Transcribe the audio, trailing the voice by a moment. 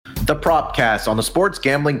The Propcast on the Sports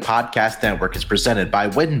Gambling Podcast Network is presented by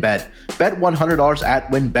WynnBET. Bet $100 at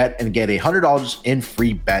WynnBET and get $100 in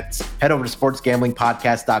free bets. Head over to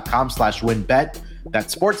sportsgamblingpodcast.com/WynnBET.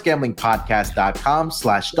 That's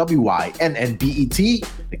sportsgamblingpodcast.com/WYNNBET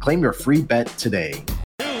and claim your free bet today.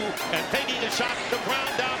 And taking a shot, the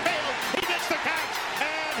ground down field. He gets the catch,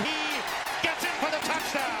 and he gets in for the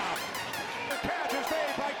touchdown. The catch is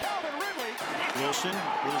made by Calvin Ridley. Wilson,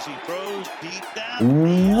 as he throws deep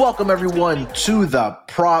down. Welcome, everyone, to the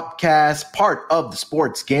Propcast, part of the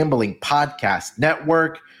Sports Gambling Podcast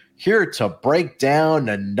Network. Here to break down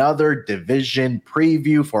another division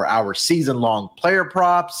preview for our season-long player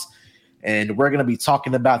props. And we're going to be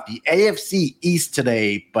talking about the AFC East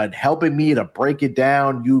today, but helping me to break it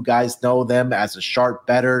down, you guys know them as the sharp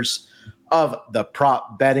bettors of the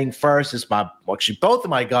prop betting. First is both of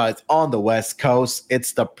my guys on the West Coast.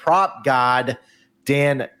 It's the prop god,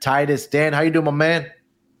 Dan Titus. Dan, how you doing, my man?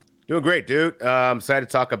 Doing great, dude. I'm excited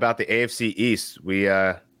to talk about the AFC East. We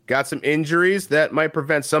got some injuries that might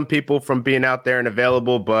prevent some people from being out there and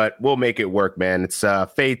available, but we'll make it work, man. It's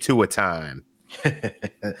fade to a time.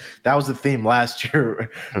 That was the theme last year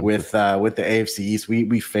with the AFC East.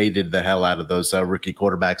 We faded the hell out of those rookie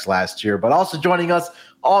quarterbacks last year. But also joining us,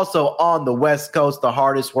 also on the West Coast, the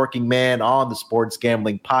hardest working man on the Sports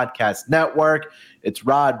Gambling Podcast Network. It's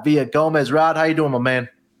Rod Villagomez. Rod, how you doing, my man?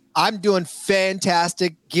 I'm doing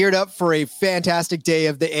fantastic, geared up for a fantastic day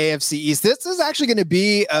of the AFC East. This is actually going to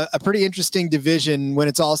be a pretty interesting division when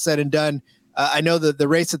it's all said and done. I know that the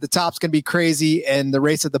race at the top is going to be crazy and the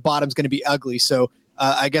race at the bottom is going to be ugly. So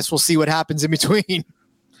I guess we'll see what happens in between.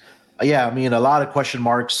 Yeah, I mean, a lot of question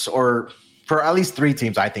marks, or for at least three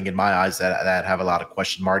teams, I think, in my eyes, that have a lot of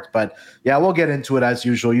question marks. But yeah, we'll get into it as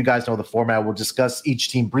usual. You guys know the format. We'll discuss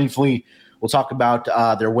each team briefly. We'll talk about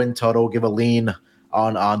their win total, give a lean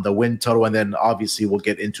on the win total, and then obviously we'll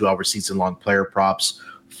get into our season-long player props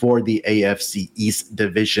for the AFC East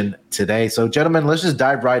division today. So, gentlemen, let's just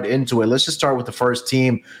dive right into it. Let's just start with the first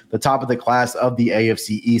team, the top of the class of the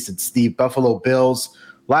AFC East. It's the Buffalo Bills.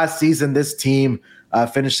 Last season, this team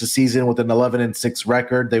finished the season with an 11-6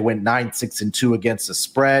 record. They went 9-6-2 against the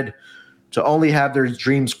spread. To only have their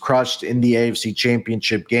dreams crushed in the AFC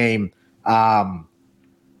Championship game. I'm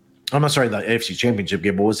not sorry, the AFC Championship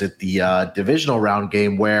game. What was it? The divisional round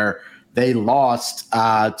game where they lost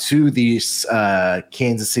to the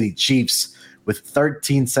Kansas City Chiefs with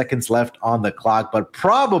 13 seconds left on the clock. But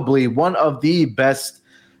probably one of the best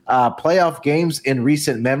playoff games in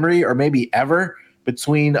recent memory, or maybe ever,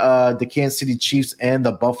 between the Kansas City Chiefs and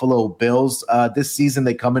the Buffalo Bills. This season,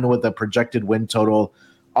 they come in with a projected win total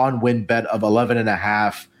on WynnBET of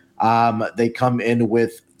 11.5. They come in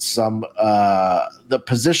with some the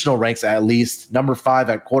positional ranks, at least number 5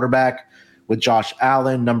 at quarterback with Josh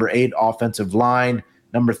Allen, number 8 offensive line,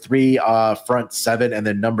 number 3 front 7, and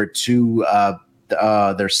then number 2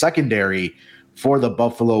 their secondary for the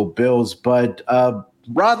Buffalo Bills. But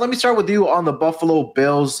Rod, let me start with you on the Buffalo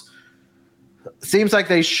Bills. Seems like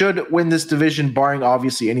they should win this division, barring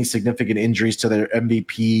obviously any significant injuries to their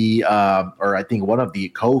MVP, or I think one of the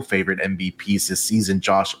co-favorite MVPs this season,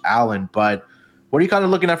 Josh Allen. But what are you kind of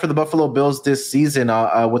looking at for the Buffalo Bills this season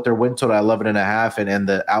with their win total at 11.5 and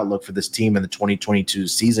the outlook for this team in the 2022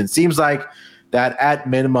 season? Seems like that at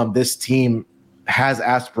minimum, this team has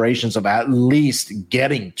aspirations of at least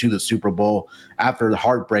getting to the Super Bowl after the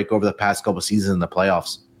heartbreak over the past couple of seasons in the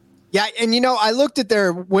playoffs. Yeah, and I looked at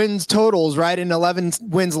their wins totals, right, in 11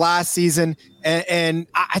 wins last season, and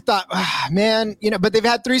I thought, man, but they've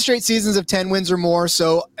had 3 straight seasons of 10 wins or more,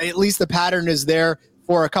 so at least the pattern is there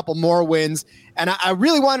for a couple more wins. And I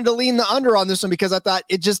really wanted to lean the under on this one because I thought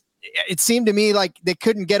it seemed to me like they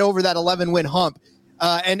couldn't get over that 11-win hump.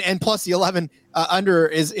 And plus the 11 under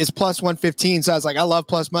is plus 115. So I was like, I love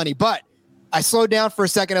plus money. But I slowed down for a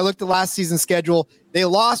second. I looked at last season's schedule. They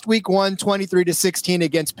lost week 1, 23-16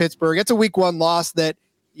 against Pittsburgh. It's a week 1 loss that,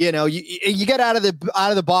 you get out of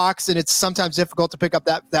the box, and it's sometimes difficult to pick up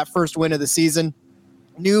that first win of the season.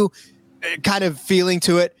 New kind of feeling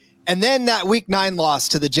to it. And then that week 9 loss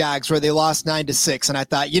to the Jags where they lost 9-6. And I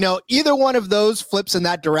thought, either one of those flips in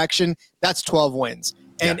that direction, that's 12 wins.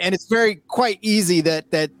 And it's quite easy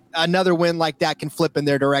that another win like that can flip in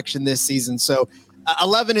their direction this season. So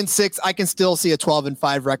 11-6, I can still see a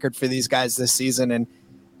 12-5 record for these guys this season. And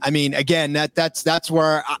I mean, again, that's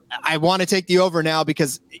where I want to take the over now,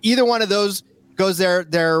 because either one of those goes their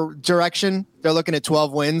direction. They're looking at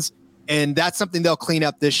 12 wins, and that's something they'll clean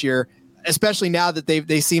up this year, especially now that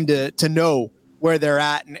they seem to know where they're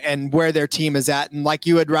at and where their team is at. And like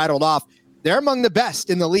you had rattled off, they're among the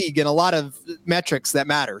best in the league in a lot of metrics that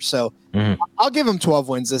matter. So I'll give them 12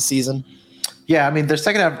 wins this season. Yeah, I mean, their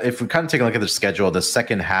second half, if we kind of take a look at their schedule, the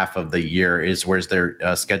second half of the year is where their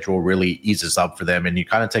schedule really eases up for them. And you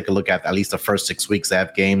kind of take a look at least the first 6 weeks, they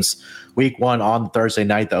have games. Week 1 on Thursday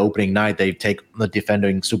night, the opening night, they take the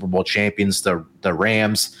defending Super Bowl champions, the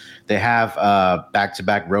Rams. They have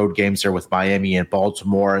back-to-back road games there with Miami and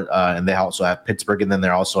Baltimore, and they also have Pittsburgh, and then they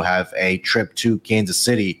also have a trip to Kansas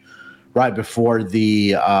City right before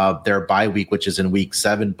their bye week, which is in week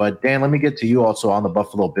 7. But Dan, let me get to you also on the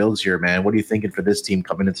Buffalo Bills here, man. What are you thinking for this team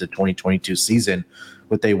coming into the 2022 season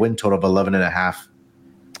with a win total of 11.5?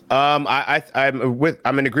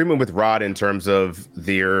 I'm in agreement with Rod in terms of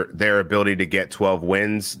their ability to get 12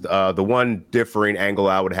 wins. The one differing angle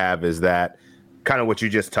I would have is that kind of what you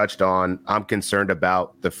just touched on. I'm concerned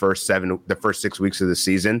about the first 6 weeks of the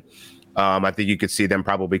season. I think you could see them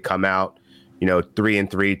probably come out 3-3,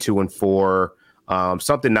 2-4,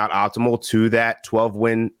 something not optimal to that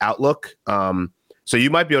 12-win outlook. So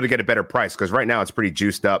you might be able to get a better price because right now it's pretty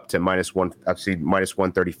juiced up to -1. I've seen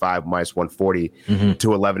 -135, -140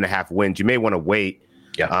 to 11.5 wins. You may want to wait,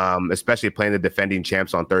 especially playing the defending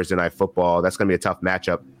champs on Thursday Night Football. That's going to be a tough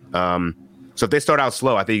matchup. So if they start out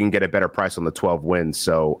slow, I think you can get a better price on the 12 wins.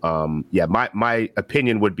 So my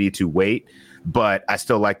opinion would be to wait, but I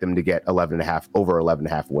still like them to get 11.5 over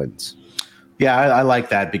 11.5 wins. Yeah, I like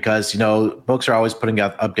that because, books are always putting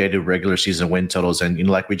out updated regular season win totals. And,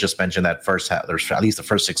 like we just mentioned, that first half, there's at least the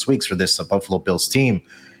first 6 weeks for this Buffalo Bills team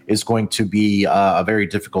is going to be a very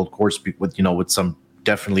difficult course with some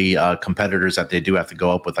definitely competitors that they do have to go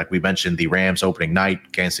up with. Like we mentioned, the Rams opening night,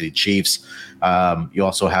 Kansas City Chiefs. You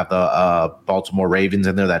also have the Baltimore Ravens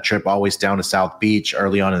in there. That trip always down to South Beach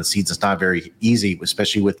early on in the season. It's not very easy,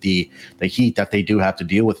 especially with the heat that they do have to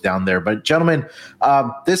deal with down there. But gentlemen,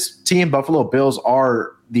 this team, Buffalo Bills,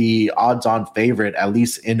 are the odds-on favorite, at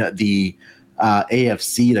least in the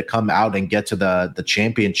AFC, to come out and get to the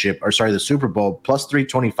championship, the Super Bowl, plus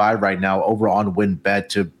 325 right now over on WinBet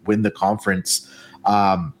to win the conference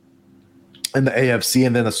in the AFC.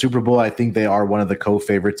 And then the Super Bowl, I think they are one of the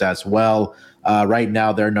co-favorites as well. Right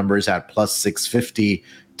now, their number is at plus 650.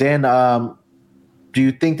 Dan, do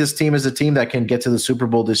you think this team is a team that can get to the Super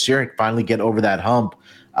Bowl this year and finally get over that hump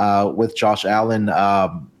with Josh Allen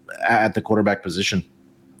at the quarterback position?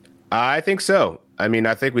 I think so. I mean,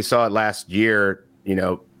 I think we saw it last year.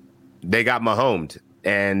 They got Mahomed,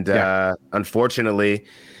 and unfortunately,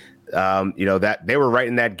 that they were right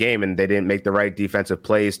in that game, and they didn't make the right defensive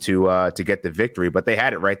plays to get the victory. But they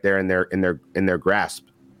had it right there in their grasp,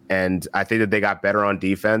 and I think that they got better on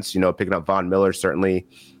defense. Picking up Von Miller certainly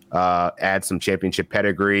adds some championship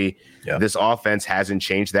pedigree. Yeah. This offense hasn't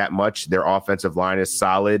changed that much. Their offensive line is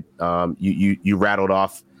solid. You rattled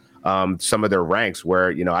off some of their ranks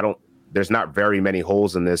where there's not very many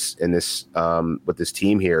holes in this with this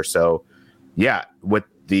team here. So yeah, with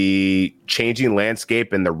the changing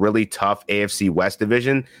landscape and the really tough AFC West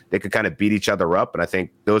division, they could kind of beat each other up. And I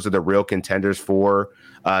think those are the real contenders for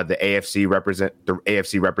the AFC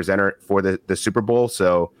representative for the Super Bowl.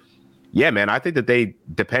 So yeah, man, I think that they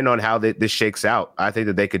depend on how this shakes out. I think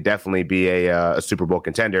that they could definitely be a Super Bowl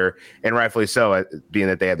contender, and rightfully so, being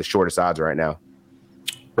that they have the shortest odds right now.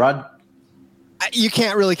 Rod? You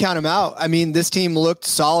can't really count them out. I mean, this team looked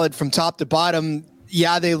solid from top to bottom.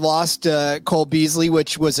 Yeah, they lost Cole Beasley,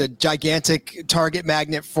 which was a gigantic target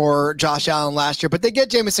magnet for Josh Allen last year. But they get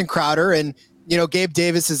Jamison Crowder, and Gabe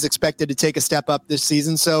Davis is expected to take a step up this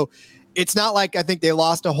season. So it's not like I think they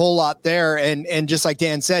lost a whole lot there. And just like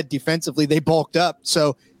Dan said, defensively they bulked up.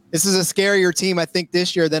 So this is a scarier team, I think,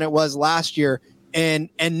 this year than it was last year. And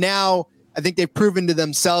now I think they've proven to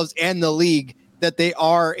themselves and the league that they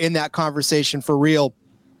are in that conversation for real,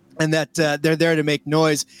 and that they're there to make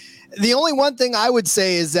noise. The only one thing I would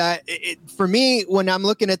say is that for me, when I'm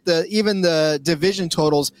looking at even the division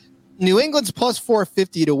totals, New England's plus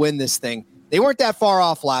 450 to win this thing. They weren't that far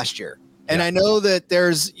off last year. And I know that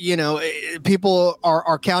there's, people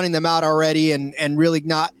are counting them out already and really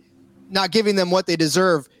not giving them what they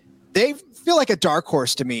deserve. They feel like a dark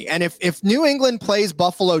horse to me. And if New England plays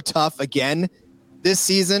Buffalo tough again this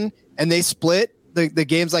season and they split the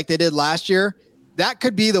games like they did last year, that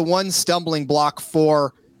could be the one stumbling block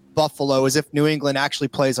for Buffalo, is if New England actually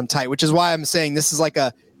plays them tight, which is why I'm saying this is like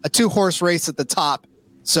a 2-horse race at the top.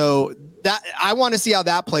 So that I want to see how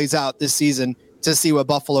that plays out this season to see what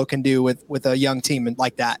Buffalo can do with a young team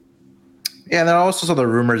like that. Yeah, and there are also some of the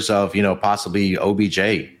rumors of, possibly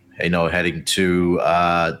OBJ heading to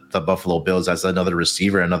the Buffalo Bills as another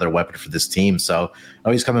receiver, another weapon for this team. So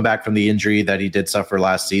he's coming back from the injury that he did suffer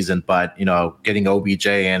last season, but getting OBJ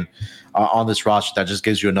and on this roster, that just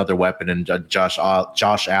gives you another weapon, and Josh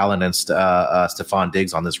Allen and Stephon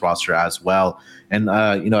Diggs on this roster as well. And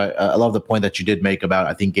I love the point that you did make about,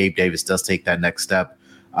 I think Gabe Davis does take that next step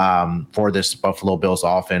for this Buffalo Bills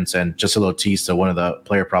offense. And just a little tease to one of the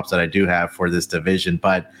player props that I do have for this division.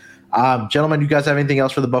 But gentlemen, you guys have anything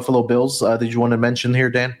else for the Buffalo Bills that you want to mention here,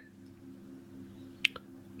 Dan?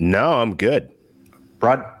 No, I'm good.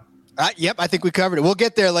 Brad? Yep, I think we covered it. We'll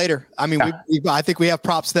get there later. I mean, I think we have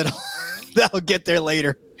props that'll get there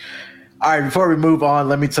later. All right, before we move on,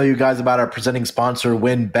 let me tell you guys about our presenting sponsor,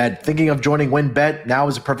 WynnBET. Thinking of joining WynnBET? Now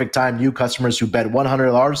is the perfect time. New customers who bet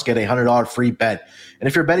 $100 get a $100 free bet. And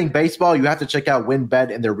if you're betting baseball, you have to check out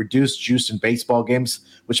WynnBET and their reduced juice in baseball games,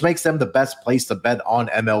 which makes them the best place to bet on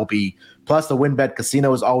MLB. Plus, the WynnBET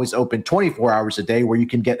Casino is always open 24 hours a day, where you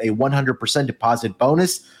can get a 100% deposit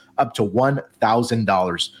bonus up to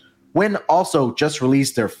 $1,000. Wynn also just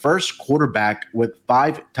released their first quarterback with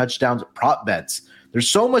 5 touchdowns prop bets. There's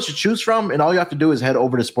so much to choose from, and all you have to do is head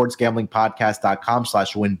over to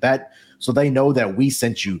sportsgamblingpodcast.com/WynnBET so they know that we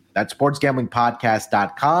sent you. That's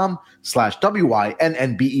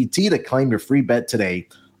sportsgamblingpodcast.com/WYNNBET to claim your free bet today.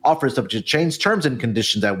 Offers subject to change. Terms and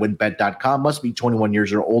conditions at wynnbet.com. Must be 21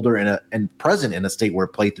 years or older and present in a state where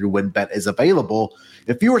playthrough WynnBET is available.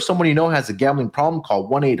 If you or someone you know has a gambling problem, call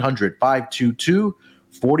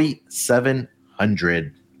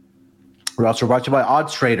 1-800-522-4700. We're also brought to you by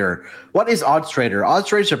OddsTrader. What is OddsTrader?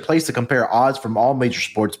 OddsTrader is a place to compare odds from all major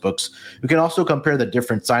sports books. You can also compare the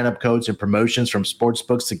different sign-up codes and promotions from sports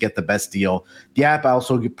books to get the best deal. The app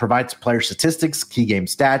also provides player statistics, key game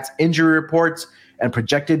stats, injury reports, and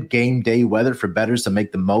projected game day weather for bettors to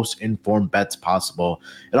make the most informed bets possible.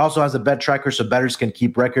 It also has a bet tracker so bettors can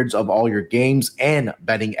keep records of all your games and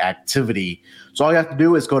betting activity. So all you have to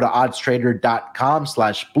do is go to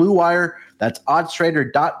oddstrader.com/bluewire. That's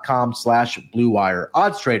oddstrader.com/bluewire.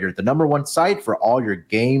 OddsTrader, the #1 site for all your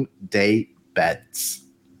game day bets.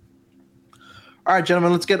 All right,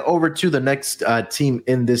 gentlemen, let's get over to the next team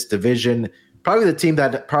in this division. Probably the team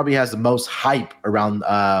that probably has the most hype around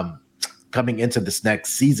coming into this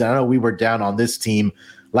next season. I know we were down on this team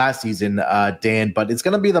last season, Dan, but it's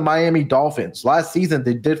going to be the Miami Dolphins. Last season,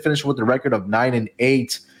 they did finish with a record of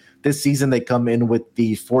 9-8. This season, they come in with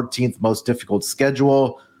the 14th most difficult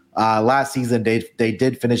schedule. Last season, they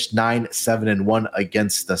did finish 9-7-1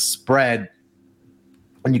 against the spread.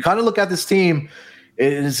 When you kind of look at this team,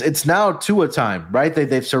 it's now Tua time, right?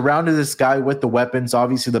 They've surrounded this guy with the weapons.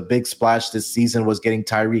 Obviously, the big splash this season was getting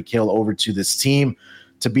Tyreek Hill over to this team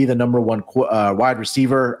to be the #1 wide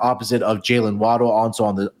receiver opposite of Jalen Waddle,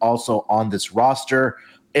 also on this roster.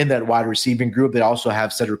 In that wide receiving group, they also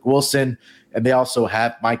have Cedric Wilson, and they also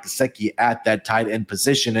have Mike Gesicki at that tight end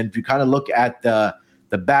position. And if you kind of look at the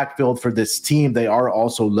backfield for this team, they are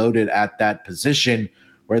also loaded at that position,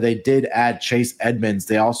 where they did add Chase Edmonds.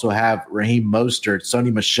 They also have Raheem Mostert,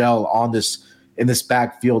 Sony Michel in this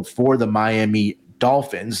backfield for the Miami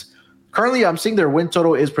Dolphins. Currently, I'm seeing their win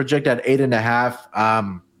total is projected at 8.5.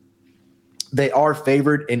 They are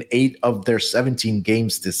favored in 8 of their 17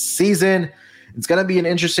 games this season. It's going to be an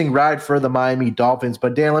interesting ride for the Miami Dolphins.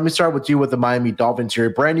 But Dan, let me start with you with the Miami Dolphins here.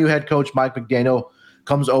 Brand new head coach Mike McDaniel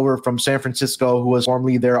comes over from San Francisco, who was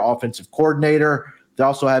formerly their offensive coordinator. They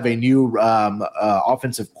also have a new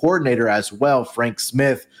offensive coordinator as well, Frank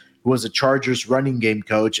Smith, who was a Chargers running game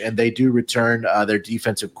coach, and they do return their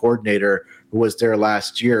defensive coordinator, who was there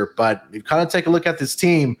last year. But you kind of take a look at this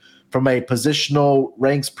team from a positional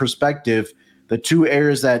ranks perspective. The two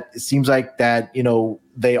areas that it seems like that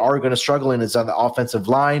they are going to struggle in is on the offensive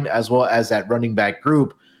line as well as that running back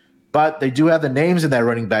group. But they do have the names in that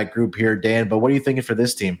running back group here, Dan. But what are you thinking for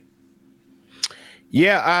this team?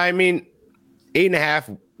 Yeah, I mean,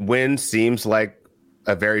 8.5 wins seems like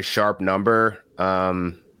a very sharp number.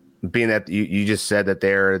 Being that you just said that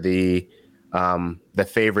they're the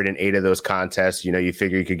favorite in 8 of those contests, you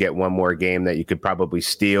figure you could get one more game that you could probably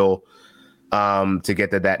steal to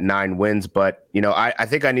get to that 9 wins. But, I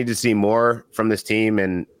think I need to see more from this team.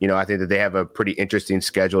 And, I think that they have a pretty interesting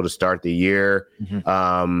schedule to start the year.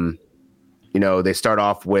 Mm-hmm. They start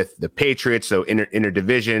off with the Patriots, so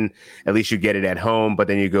interdivision, at least you get it at home. But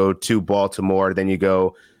then you go to Baltimore, then you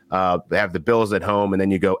go have the Bills at home, and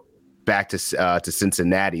then you go back to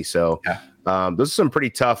Cincinnati. So those are some pretty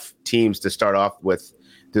tough teams to start off with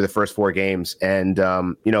through the first 4 games. And,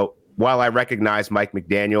 while I recognize Mike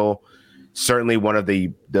McDaniel certainly one of the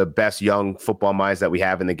best young football minds that we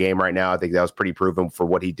have in the game right now. I think that was pretty proven for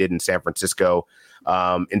what he did in San Francisco,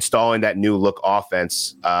 installing that new look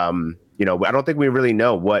offense. I don't think we really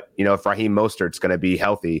know what, if Raheem Mostert's going to be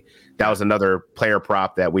healthy. That was another player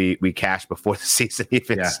prop that we cashed before the season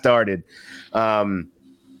even started. And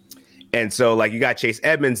so, like, you got Chase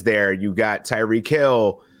Edmonds there, you got Tyreek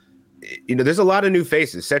Hill. There's a lot of new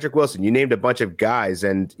faces. Cedric Wilson, you named a bunch of guys,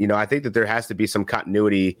 and I think that there has to be some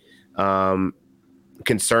continuity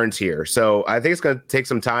concerns here. So I think it's going to take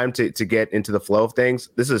some time to get into the flow of things.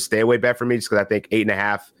 This is a stay away bet for me, just because I think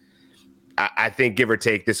 8.5. I think, give or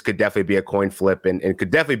take, this could definitely be a coin flip, and could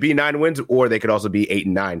definitely be 9 wins, or they could also be 8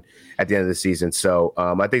 and 9 at the end of the season. So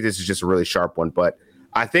I think this is just a really sharp one. But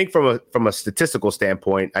I think from a statistical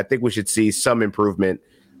standpoint, I think we should see some improvement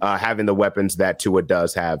having the weapons that Tua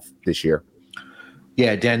does have this year.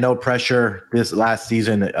 Yeah, Dan, no pressure. This last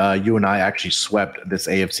season, you and I actually swept this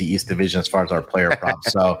AFC East division as far as our player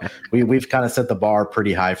props. So we've kind of set the bar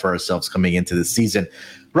pretty high for ourselves coming into the season.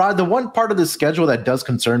 Rod, the one part of the schedule that does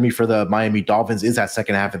concern me for the Miami Dolphins is that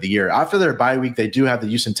second half of the year. After their bye week, they do have the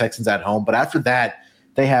Houston Texans at home, but after that,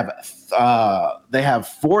 they have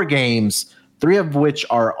 4 games, 3 of which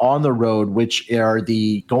are on the road, which are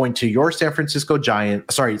going to your San Francisco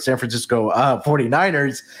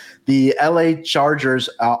 49ers, the LA Chargers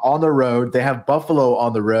on the road. They have Buffalo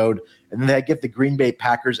on the road, and then they get the Green Bay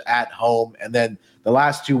Packers at home. And then the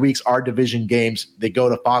last 2 weeks are division games. They go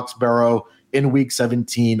to Foxborough in week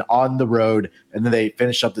 17 on the road, and then they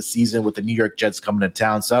finish up the season with the New York Jets coming to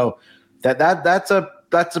town. So that's a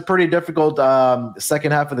pretty difficult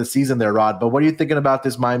second half of the season there, Rod. But what are you thinking about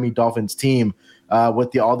this Miami Dolphins team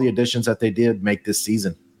with all the additions that they did make this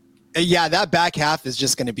season? Yeah, that back half is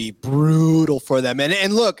just going to be brutal for them.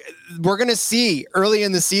 And look, we're going to see early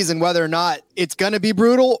in the season whether or not it's going to be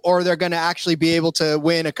brutal or they're going to actually be able to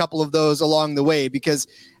win a couple of those along the way, because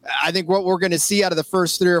I think what we're going to see out of the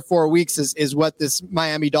first 3 or 4 weeks is what this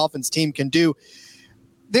Miami Dolphins team can do.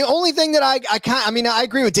 The only thing that I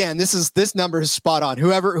agree with Dan. This number is spot on.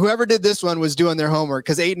 Whoever did this one was doing their homework,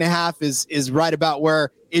 because 8.5 is right about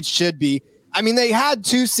where it should be. I mean, they had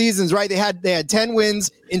 2 seasons, right? They had 10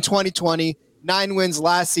 wins in 2020, 9 wins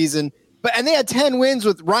last season, and they had 10 wins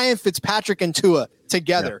with Ryan Fitzpatrick and Tua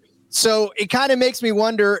together. Yeah. So it kind of makes me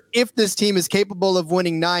wonder if this team is capable of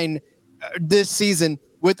winning 9 this season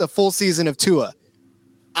with a full season of Tua.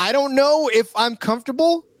 I don't know if I'm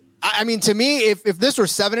comfortable. I mean, to me, if this were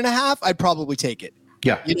 7.5, I'd probably take it.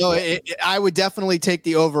 Yeah. I would definitely take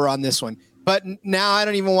the over on this one. But now I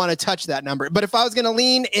don't even want to touch that number. But if I was going to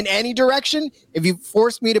lean in any direction, if you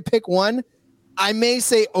forced me to pick one, I may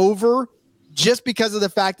say over, just because of the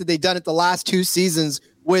fact that they've done it the last 2 seasons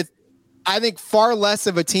with, I think, far less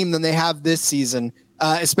of a team than they have this season,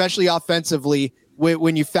 especially offensively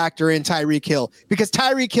when you factor in Tyreek Hill. Because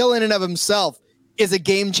Tyreek Hill in and of himself is a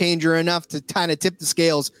game changer enough to kind of tip the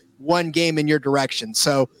scales one game in your direction.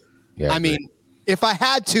 So, yeah, I mean, if I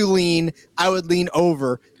had to lean, I would lean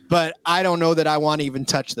over. But I don't know that I want to even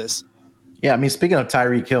touch this. Yeah, I mean, speaking of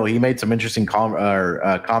Tyreek Hill, he made some interesting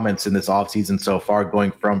comments in this offseason so far,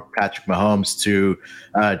 going from Patrick Mahomes to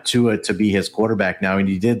Tua to be his quarterback now. And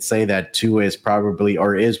he did say that Tua is probably,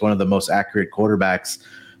 or is, one of the most accurate quarterbacks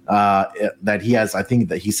that he has. I think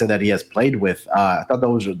that he said that he has played with. I thought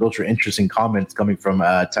those were interesting comments coming from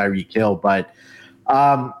Tyreek Hill. But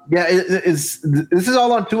this is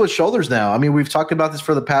all on Tua's shoulders now. I mean, we've talked about this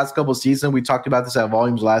for the past couple of seasons. We talked about this at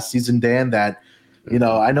Volumes last season, Dan, that,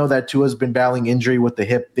 I know that Tua's been battling injury with the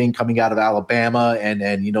hip thing coming out of Alabama and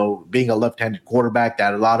being a left-handed quarterback,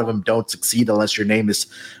 that a lot of them don't succeed unless your name is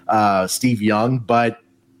Steve Young. But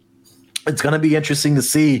it's going to be interesting to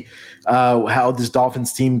see how this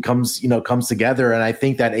Dolphins team comes together. And I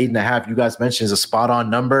think that 8.5 you guys mentioned is a spot-on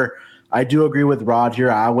number. I do agree with Rod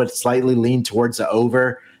here. I would slightly lean towards the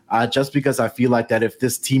over, just because I feel like that if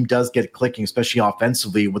this team does get clicking, especially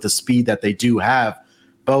offensively with the speed that they do have,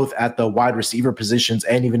 both at the wide receiver positions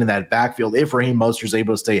and even in that backfield, if Raheem Mostert is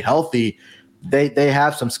able to stay healthy, they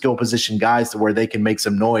have some skill position guys to where they can make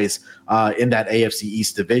some noise in that AFC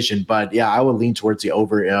East division. But yeah, I would lean towards the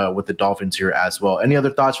over with the Dolphins here as well. Any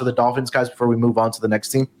other thoughts for the Dolphins, guys, before we move on to the next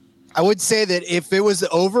team? I would say that if it was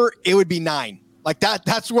over, it would be 9. Like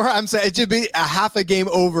that's where I'm saying it should be a half a game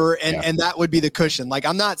over, and that would be the cushion. Like,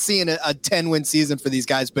 I'm not seeing a 10-win season for these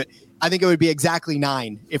guys, but I think it would be exactly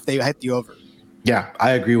 9 if they hit the over. Yeah, I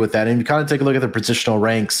agree with that. And you kind of take a look at the positional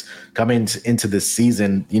ranks coming into this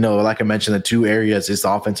season. Like I mentioned, the two areas is the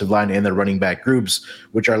offensive line and the running back groups,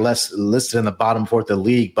 which are less listed in the bottom fourth of the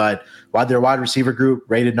league. But while their wide receiver group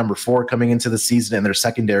rated number 4 coming into the season, and their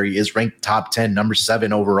secondary is ranked top 10, number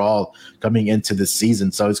 7 overall coming into this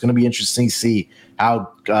season. So it's going to be interesting to see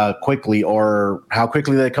how quickly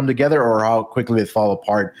they come together or how quickly they fall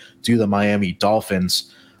apart to the Miami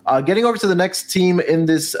Dolphins. Getting over to the next team in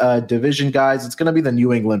this division, guys, it's going to be the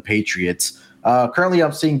New England Patriots. Currently,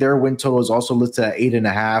 I'm seeing their win total is also listed at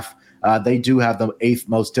 8.5. They do have the 8th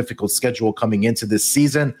most difficult schedule coming into this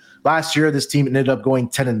season. Last year, this team ended up going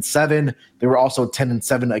 10-7. They were also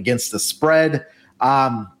 10-7 against the spread.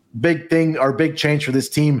 Big change for this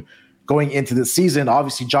team going into the season.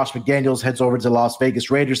 Obviously, Josh McDaniels heads over to the Las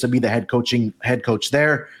Vegas Raiders to be the head coach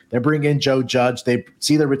there. They bring in Joe Judge. They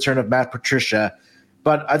see the return of Matt Patricia.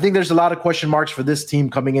 But I think there's a lot of question marks for this team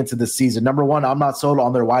coming into this season. Number one, I'm not sold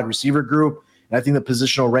on their wide receiver group. And I think the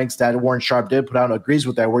positional ranks that Warren Sharp did put out agrees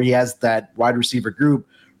with that, where he has that wide receiver group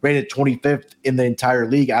rated 25th in the entire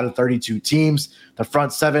league out of 32 teams. The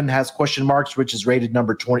front 7 has question marks, which is rated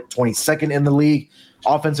number 22nd in the league.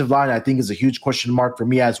 Offensive line, I think, is a huge question mark for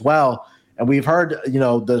me as well. And we've heard,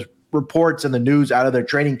 the reports and the news out of their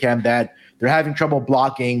training camp that they're having trouble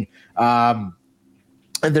blocking, and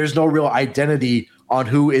there's no real identity on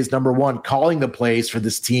who is number one calling the plays for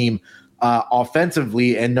this team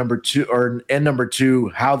offensively, and number two,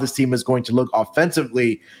 how this team is going to look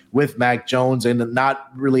offensively with Mac Jones and not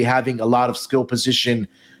really having a lot of skill position,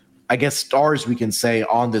 I guess, stars we can say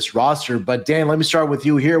on this roster. But Dan, let me start with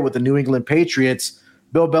you here with the New England Patriots.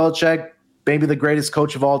 Bill Belichick, maybe the greatest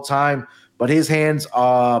coach of all time, but his hands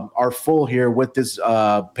are full here with this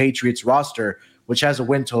Patriots roster, which has a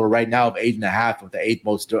win total right now of 8.5 with the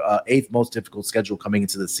eighth most difficult schedule coming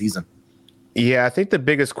into the season. Yeah, I think the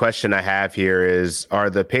biggest question I have here is, are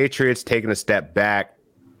the Patriots taking a step back,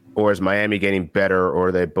 or is Miami getting better, or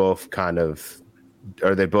are they both kind of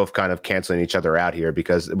canceling each other out here?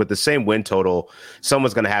 Because with the same win total,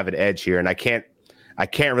 someone's going to have an edge here, and I can't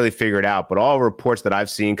really figure it out. But all reports that I've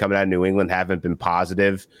seen coming out of New England haven't been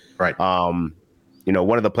positive. Right.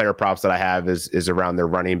 One of the player props that I have is around their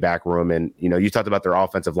running back room. And, you talked about their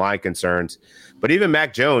offensive line concerns, but even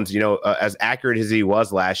Mac Jones, as accurate as he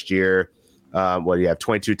was last year, you have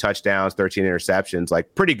 22 touchdowns, 13 interceptions,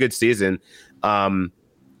 like pretty good season.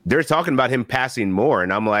 They're talking about him passing more.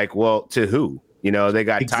 And I'm like, well, to who? They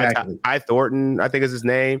got Ty Thornton, I think is his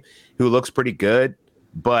name, who looks pretty good.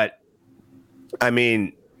 But, I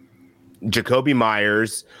mean, Jacoby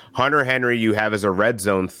Myers, Hunter Henry, you have as a red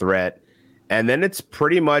zone threat. And then it's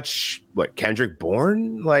pretty much Kendrick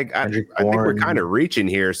Bourne. I think we're kind of reaching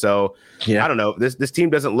here. So yeah. I don't know. This team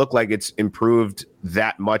doesn't look like it's improved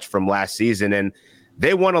that much from last season. And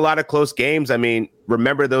they won a lot of close games. I mean,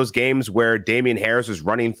 remember those games where Damian Harris was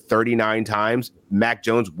running 39 times? Mac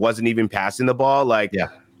Jones wasn't even passing the ball.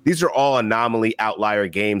 These are all anomaly outlier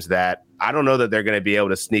games that I don't know that they're going to be able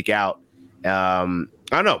to sneak out. I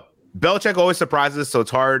don't know. Belichick always surprises us, so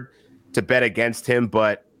it's hard to bet against him,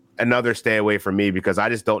 but another stay away from me, because I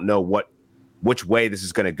just don't know which way this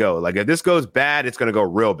is going to go. If this goes bad, it's going to go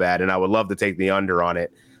real bad, and I would love to take the under on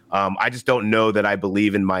it. I just don't know that I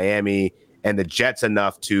believe in Miami and the Jets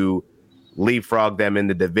enough to leapfrog them in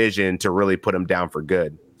the division to really put them down for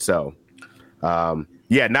good. So,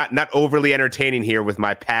 not overly entertaining here with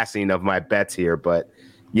my passing of my bets here, but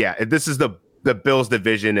yeah, this is the Bills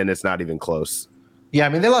division, and it's not even close. Yeah, I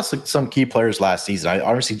mean, they lost some key players last season.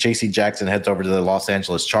 Obviously, J.C. Jackson heads over to the Los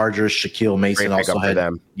Angeles Chargers. Shaquille Mason also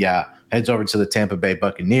heads over to the Tampa Bay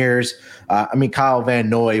Buccaneers. Kyle Van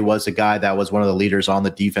Noy was a guy that was one of the leaders on the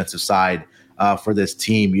defensive side for this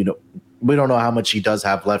team. We don't know how much he does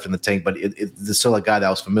have left in the tank, but it's still a guy that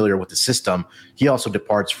was familiar with the system. He also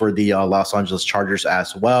departs for the Los Angeles Chargers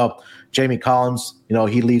as well. Jamie Collins,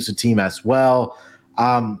 he leaves the team as well.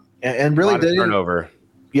 And really, turnover.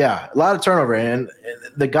 Yeah, a lot of turnover. And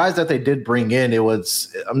the guys that they did bring in,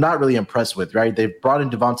 I'm not really impressed with, right? They brought in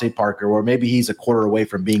Devontae Parker, or maybe he's a quarter away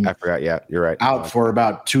from being I forgot. Yeah, you're right. Out for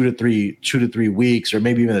about 2 to 3 weeks, or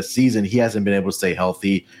maybe even a season. He hasn't been able to stay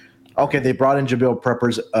healthy. Okay, they brought in Jabril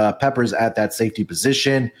Peppers at that safety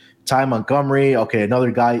position. Ty Montgomery, okay,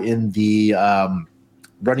 another guy in the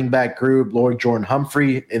running back group. Lord Jordan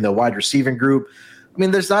Humphrey in the wide receiving group. I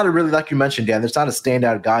mean, there's not like you mentioned, Dan, there's not a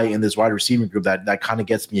standout guy in this wide receiving group that kind of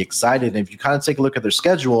gets me excited. And if you kind of take a look at their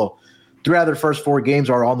schedule, 3 out of their first 4 games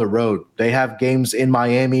are on the road. They have games in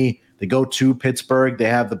Miami. They go to Pittsburgh. They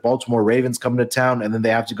have the Baltimore Ravens coming to town, and then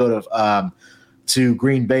they have to go to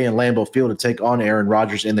Green Bay and Lambeau Field to take on Aaron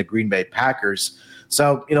Rodgers and the Green Bay Packers.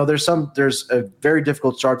 So, there's a very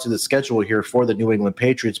difficult start to the schedule here for the New England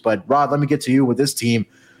Patriots. But Rod, let me get to you with this team.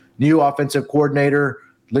 New offensive coordinator.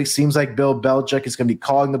 It seems like Bill Belichick is going to be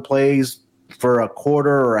calling the plays for a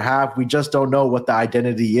quarter or a half. We just don't know what the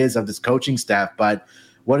identity is of this coaching staff. But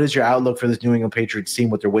what is your outlook for this New England Patriots team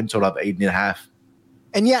with their win total of 8.5?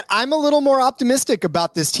 And yet I'm a little more optimistic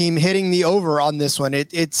about this team hitting the over on this one.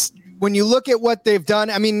 It's when you look at what they've done.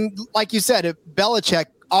 I mean, like you said, Belichick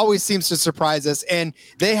always seems to surprise us. And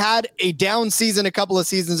they had a down season a couple of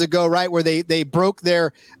seasons ago, right, where they broke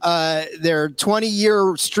their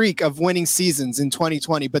 20-year streak of winning seasons in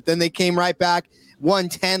 2020. But then they came right back, won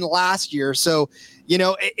 10 last year. So,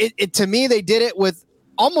 it to me, they did it with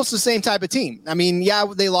almost the same type of team. I mean, yeah,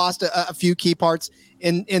 they lost a few key parts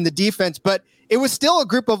in the defense, but it was still a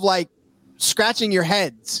group of like scratching your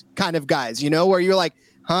heads kind of guys, where you're like,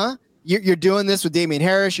 huh? You're doing this with Damian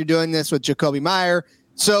Harris. You're doing this with Jacoby Meyer.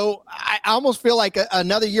 So I almost feel like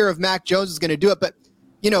another year of Mac Jones is going to do it. But,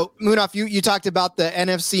 Munaf, you talked about the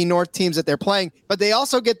NFC North teams that they're playing, but they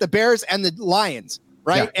also get the Bears and the Lions,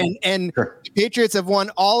 right? Yeah. And sure. The Patriots have won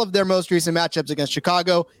all of their most recent matchups against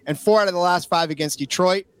Chicago and 4 out of the last 5 against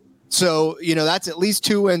Detroit. So, that's at least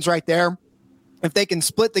 2 wins right there. If they can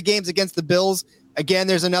split the games against the Bills, again,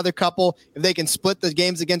 there's another couple. If they can split the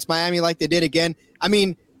games against Miami like they did again, I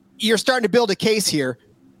mean, you're starting to build a case here.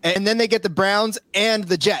 And then they get the Browns and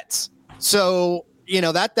the Jets. So,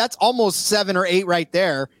 that's almost 7 or 8 right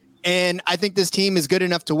there. And I think this team is good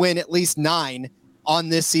enough to win at least 9 on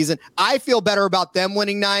this season. I feel better about them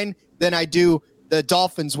winning 9 than I do the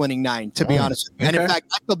Dolphins winning 9, to be honest. Okay. And in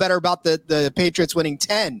fact, I feel better about the Patriots winning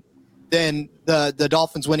 10 than the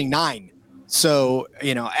Dolphins winning 9. So,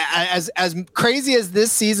 as crazy as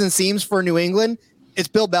this season seems for New England, it's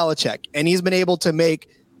Bill Belichick. And he's been able to make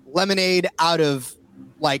lemonade out of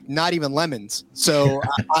like not even lemons. So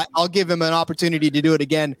I'll give him an opportunity to do it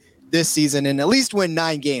again this season and at least win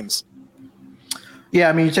 9 games. Yeah,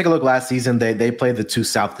 I mean, you take a look last season, they played the 2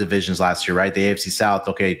 South divisions last year, right? The AFC South,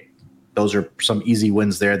 okay, those are some easy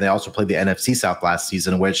wins there. They also played the NFC South last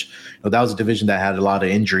season, which that was a division that had a lot of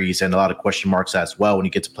injuries and a lot of question marks as well when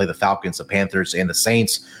you get to play the Falcons, the Panthers, and the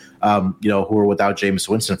Saints, who were without Jameis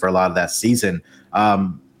Winston for a lot of that season.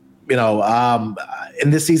 In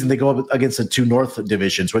this season, they go up against the 2 North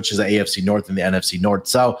divisions, which is the AFC North and the NFC North.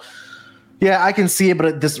 So, yeah, I can see it,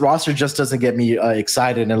 but this roster just doesn't get me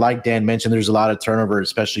excited. And like Dan mentioned, there's a lot of turnover,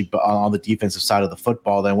 especially on the defensive side of the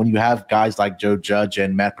football. Then when you have guys like Joe Judge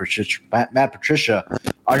and Matt Patricia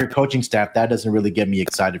on your coaching staff, that doesn't really get me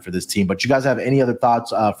excited for this team. But you guys have any other thoughts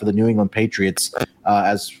for the New England Patriots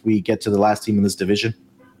as we get to the last team in this division?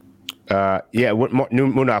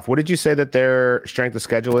 Munaf, what did you say that their strength of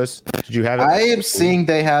schedule is? Did you have it? I am seeing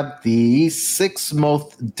they have the 6th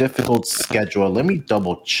most difficult schedule. Let me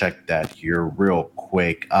double check that here real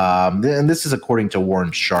quick. And this is according to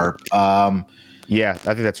Warren Sharp. Yeah, I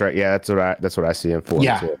think that's right. Yeah, that's what I see him for.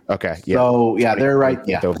 Yeah. Too. Okay. Yeah. So yeah, they're right.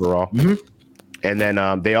 Yeah. Overall. Mm-hmm. And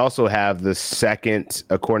then they also have the second,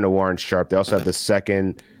 according to Warren Sharp, they also have the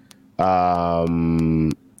second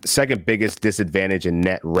biggest disadvantage in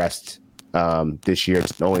net rest this year,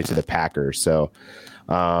 only to the Packers. So,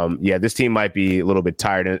 this team might be a little bit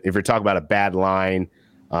tired. And if you're talking about a bad line,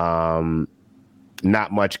 not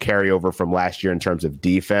much carryover from last year in terms of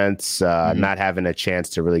defense, not having a chance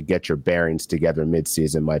to really get your bearings together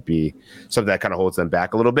midseason might be something that kind of holds them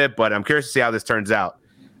back a little bit. But I'm curious to see how this turns out.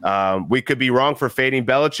 We could be wrong for fading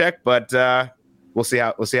Belichick, but we'll see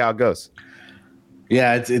how it goes.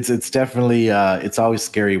 Yeah, it's definitely it's always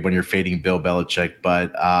scary when you're fading Bill Belichick,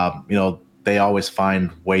 but they always find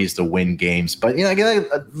ways to win games. But again,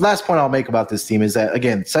 last point I'll make about this team is that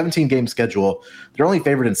again, 17 game schedule, they're only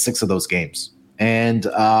favored in 6 of those games, and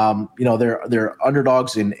they're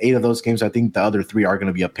underdogs in 8 of those games. I think the other 3 are going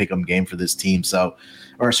to be a pick'em game for this team. So,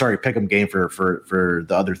 pick'em game for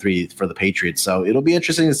the other 3 for the Patriots. So it'll be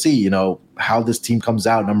interesting to see how this team comes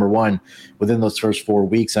out. Number one, within those first 4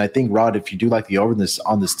 weeks, and I think Rod, if you do like the over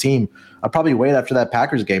on this team, I'll probably wait after that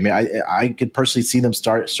Packers game. I could personally see them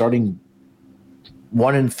starting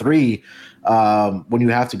 1-3 when you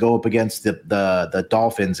have to go up against the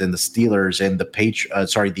Dolphins and the Steelers and the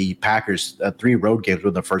Packers. 3 road games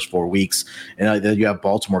within the first 4 weeks, and then you have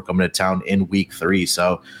Baltimore coming to town in week 3.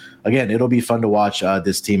 So again, it'll be fun to watch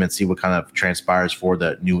this team and see what kind of transpires for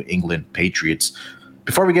the New England Patriots.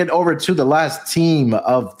 Before we get over to the last team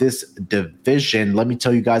of this division, let me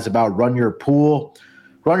tell you guys about Run Your Pool.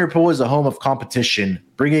 Run Your Pool is a home of competition,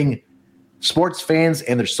 bringing sports fans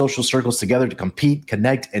and their social circles together to compete,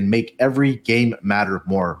 connect, and make every game matter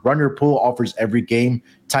more. Run Your Pool offers every game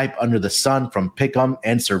type under the sun, from Pick'em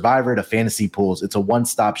and Survivor to fantasy pools. It's a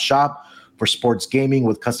one-stop shop for sports gaming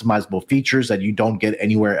with customizable features that you don't get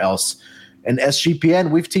anywhere else. And SGPN,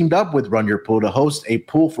 we've teamed up with Run Your Pool to host a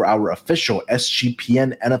pool for our official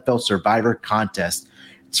SGPN NFL Survivor contest.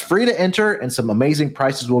 It's free to enter, and some amazing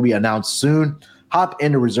prices will be announced soon. Hop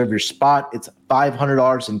in to reserve your spot. It's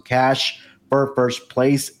 $500 in cash for first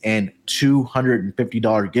place and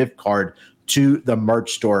 $250 gift card to the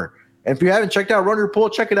merch store. And if you haven't checked out Run Your Pool,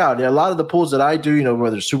 check it out. A lot of the pools that I do,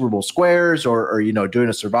 whether it's Super Bowl squares or doing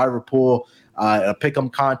a Survivor pool, a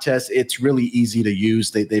pick'em contest, it's really easy to use.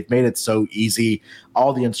 They've made it so easy.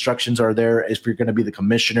 All the instructions are there if you're going to be the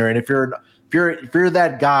commissioner. And if you're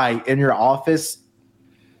that guy in your office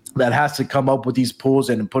that has to come up with these pools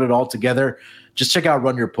and put it all together, just check out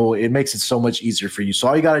Run Your Pool. It makes it so much easier for you. So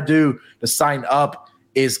all you got to do to sign up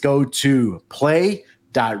is go to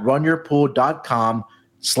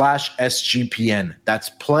play.runyourpool.com/SGPN. That's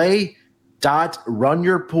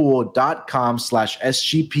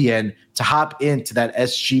play.runyourpool.com/SGPN to hop into that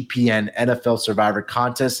SGPN NFL Survivor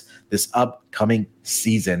contest this upcoming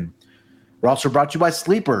season. We're also brought to you by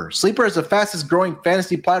Sleeper. Sleeper is the fastest growing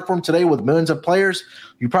fantasy platform today with millions of players.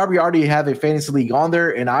 You probably already have a fantasy league on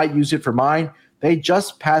there, and I use it for mine. They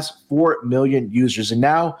just passed 4 million users, and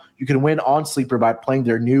now you can win on Sleeper by playing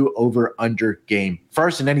their new over-under game.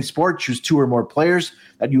 First, in any sport, choose 2 or more players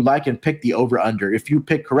that you like and pick the over-under. If you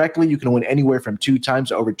pick correctly, you can win anywhere from 2 times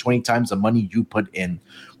to over 20 times the money you put in.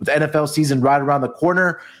 With NFL season right around the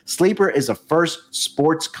corner, Sleeper is a first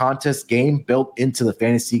sports contest game built into the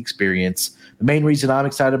fantasy experience. The main reason I'm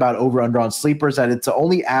excited about over-under on Sleeper is that it's the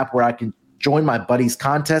only app where I can join my buddies'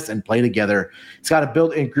 contest and play together. It's got a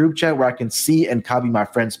built-in group chat where I can see and copy my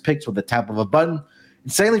friends' picks with the tap of a button.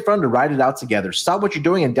 Insanely fun to write it out together. Stop what you're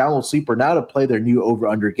doing and download Sleeper now to play their new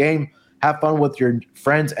over-under game. Have fun with your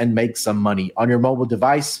friends and make some money. On your mobile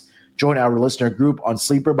device, join our listener group on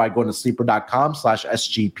Sleeper by going to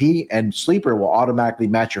sleeper.com/SGP, and Sleeper will automatically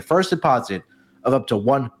match your first deposit of up to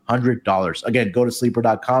 $100. Again, go to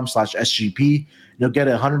sleeper.com/SGP. You'll get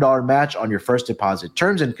a $100 match on your first deposit.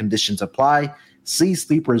 Terms and conditions apply. See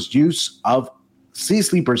Sleeper's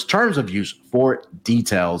terms of use for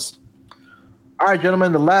details. All right,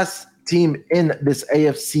 gentlemen, the last team in this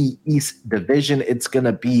AFC East division, it's going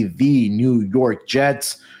to be the New York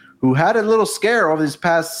Jets, who had a little scare over this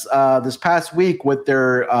past week with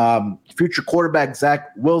their future quarterback, Zach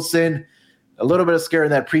Wilson. A little bit of scare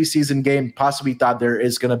in that preseason game. Possibly thought there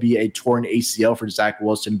is going to be a torn ACL for Zach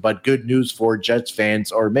Wilson, but good news for Jets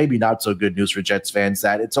fans, or maybe not so good news for Jets fans,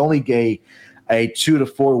 that it's only a 2 to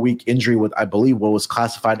 4 week injury with, I believe, what was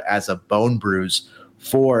classified as a bone bruise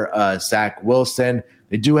for Zach Wilson.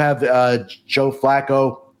 They do have Joe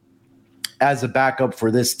Flacco as a backup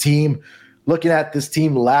for this team. Looking at this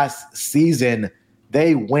team last season,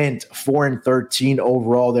 they went 4-13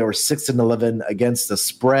 overall. They were 6-11 against the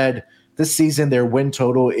spread. This season, their win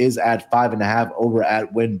total is at 5.5 over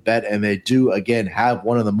at WinBet, and they do, again, have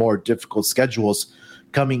one of the more difficult schedules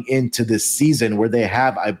coming into this season, where they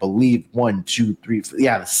have, I believe,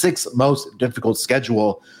 the 6th most difficult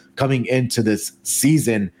schedule coming into this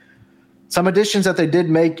season. Some additions that they did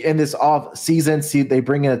make in this off season, they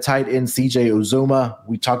bring in a tight end, CJ Uzomah.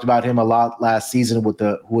 We talked about him a lot last season who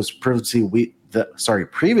was previously with the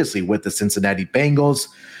Cincinnati Bengals.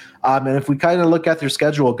 And if we kind of look at their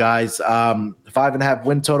schedule, guys, 5.5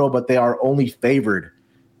 win total, but they are only favored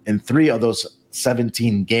in 3 of those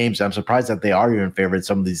 17 games. I'm surprised that they are even favored in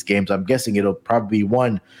some of these games. I'm guessing it'll probably be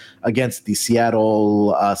one against the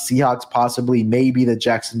Seattle Seahawks, possibly, maybe the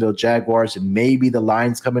Jacksonville Jaguars, and maybe the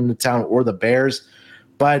Lions coming to town, or the Bears.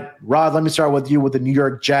 But Rod, let me start with you with the New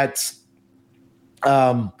York Jets.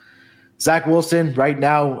 Zach Wilson right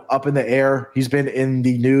now up in the air. He's been in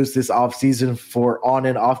the news this offseason for on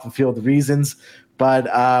and off the field reasons. But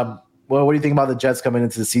what do you think about the Jets coming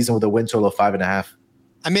into the season with a win total of 5.5?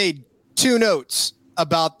 I made 2 notes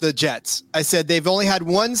about the Jets. I said they've only had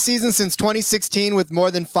one season since 2016 with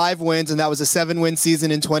more than 5 wins, and that was a 7-win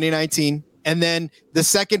season in 2019. And then the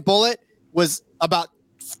second bullet was about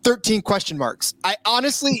 13 question marks. I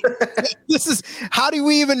honestly, how do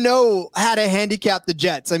we even know how to handicap the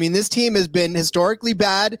Jets? I mean, this team has been historically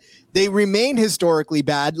bad. They remain historically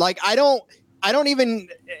bad. Like, I don't even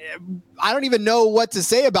know what to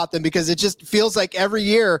say about them, because it just feels like every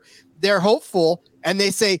year they're hopeful and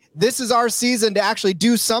they say, this is our season to actually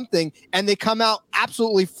do something, and they come out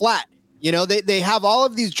absolutely flat. You know, they have all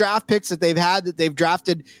of these draft picks that they've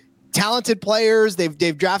drafted talented players.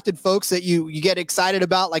 They've drafted folks that you get excited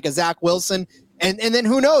about, like a Zach Wilson. And then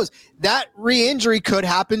who knows, that re-injury could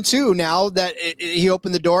happen too. Now that he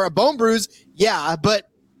opened the door, a bone bruise. Yeah,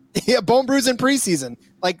 but a bone bruise in preseason.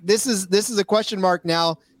 Like, this is a question mark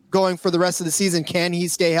now going for the rest of the season. Can he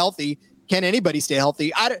stay healthy? can anybody stay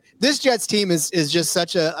healthy? This Jets team is just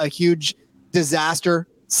such a huge disaster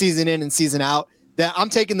season in and season out that I'm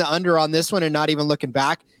taking the under on this one and not even looking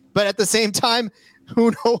back. But at the same time,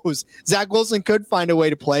 who knows? Zach Wilson could find a way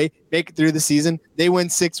to play, make it through the season. They win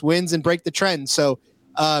 6 wins and break the trend. So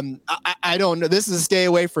I don't know. This is a stay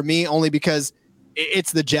away for me only because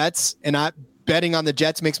it's the Jets, and betting on the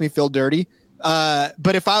Jets makes me feel dirty.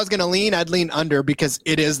 But if I was going to lean, I'd lean under because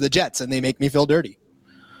it is the Jets and they make me feel dirty.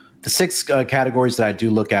 The 6 categories that I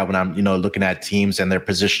do look at when I'm, looking at teams and their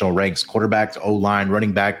positional ranks: quarterbacks, O-line,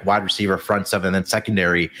 running back, wide receiver, front 7, and then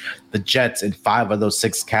secondary. The Jets in 5 of those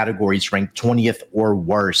 6 categories ranked 20th or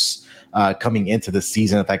worse coming into the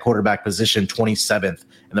season. At that quarterback position, 27th,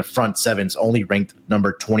 and the front 7's only ranked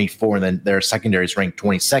number 24, and then their secondary is ranked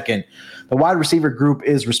 22nd. The wide receiver group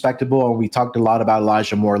is respectable, and we talked a lot about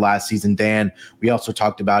Elijah Moore last season, Dan. We also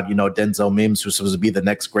talked about, Denzel Mims, who's supposed to be the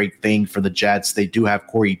next great thing for the Jets. They do have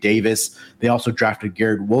Corey Davis. They also drafted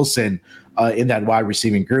Garrett Wilson in that wide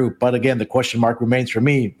receiving group. But again, the question mark remains for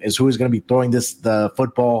me is who is going to be throwing the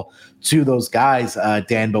football to those guys,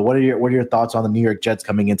 Dan. But what are your thoughts on the New York Jets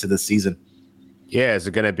coming into this season? Yeah, is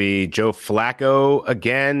it going to be Joe Flacco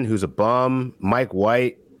again, who's a bum? Mike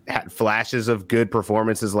White had flashes of good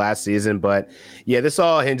performances last season, but yeah, this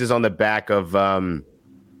all hinges on the back of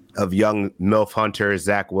young MILF hunter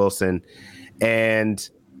Zach Wilson. And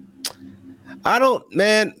they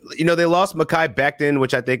lost Mekhi Becton,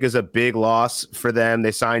 which I think is a big loss for them.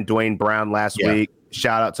 They signed Dwayne Brown last week.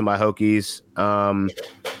 Shout out to my Hokies.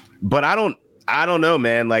 But I don't know,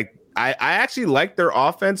 man. Like, I actually like their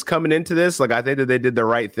offense coming into this. Like, I think that they did the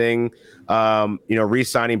right thing.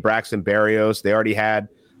 Re-signing Braxton Berrios. They already had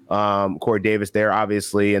Corey Davis there,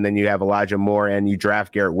 obviously, and then you have Elijah Moore and you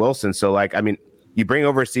draft Garrett Wilson. So, you bring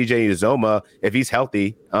over CJ Uzomah if he's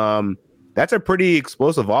healthy. That's a pretty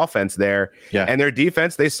explosive offense there. Yeah. And their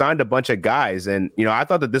defense, they signed a bunch of guys. And, I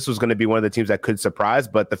thought that this was going to be one of the teams that could surprise.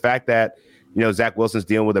 But the fact that, Zach Wilson's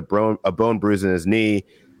dealing with a bone bruise in his knee,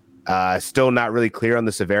 still not really clear on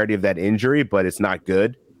the severity of that injury, but it's not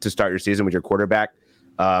good to start your season with your quarterback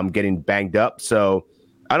getting banged up. So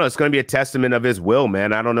I don't know. It's going to be a testament of his will,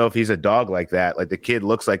 man. I don't know if he's a dog like that. Like, the kid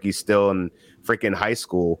looks like he's still in freaking high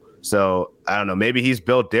school. So I don't know. Maybe he's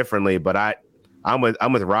built differently, but I'm with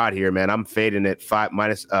Rod here, man. I'm fading it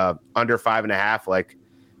under 5.5. Like,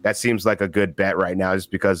 that seems like a good bet right now,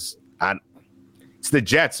 just because it's the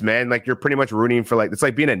Jets, man. Like, you're pretty much rooting for, it's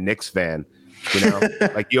like being a Knicks fan.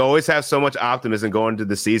 Like, you always have so much optimism going into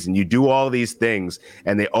the season. You do all these things,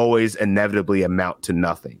 and they always inevitably amount to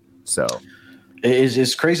nothing. So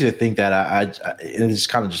it's crazy to think that it just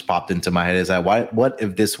kind of just popped into my head is that what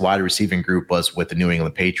if this wide receiving group was with the New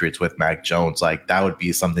England Patriots with Mac Jones? Like, that would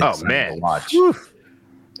be something to watch.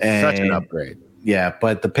 Such an upgrade. Yeah,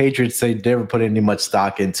 but the Patriots, they never put any much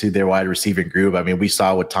stock into their wide receiving group. I mean, we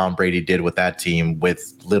saw what Tom Brady did with that team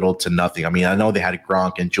with little to nothing. I mean, I know they had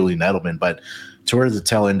Gronk and Julian Edelman, but towards the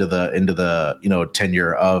tail end of the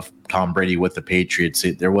tenure of Tom Brady with the Patriots,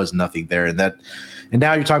 there was nothing there. And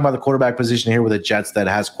now you're talking about the quarterback position here with the Jets that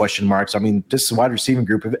has question marks. I mean, this is a wide receiving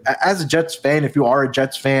group. As a Jets fan, if you are a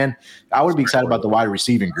Jets fan, I would be excited about the wide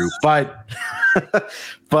receiving group. But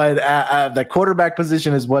the quarterback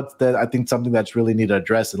position is I think something that's really need to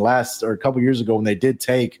address. And a couple years ago when they did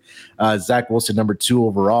take Zach Wilson number 2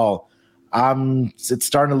 overall, it's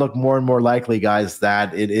starting to look more and more likely, guys,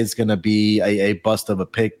 that it is going to be a bust of a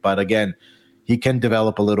pick. But again, he can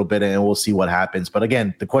develop a little bit, and we'll see what happens. But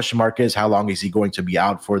again, the question mark is how long is he going to be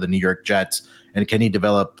out for the New York Jets, and can he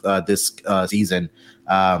develop this season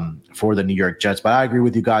for the New York Jets? But I agree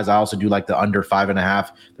with you guys. I also do like the under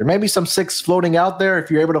 5.5. There may be some 6 floating out there. If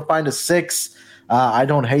you're able to find a 6, I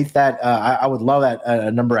don't hate that. I would love that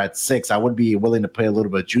a number at 6. I would be willing to pay a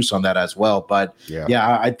little bit of juice on that as well. But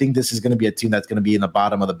yeah, I think this is going to be a team that's going to be in the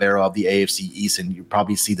bottom of the barrel of the AFC East, and you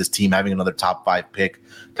probably see this team having another top 5 pick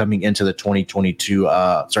coming into the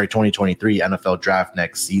 2023 NFL draft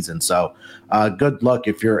next season. So good luck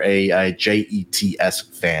if you're a Jets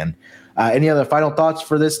fan. Any other final thoughts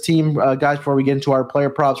for this team, guys, before we get into our player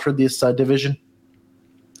props for this division?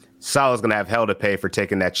 Salah's going to have hell to pay for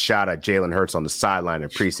taking that shot at Jalen Hurts on the sideline in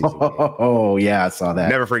preseason. Oh, yeah, I saw that.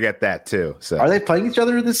 Never forget that, too. So, are they playing each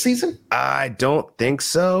other this season? I don't think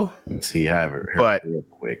so. Let's see. I have it real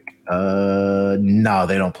quick. No,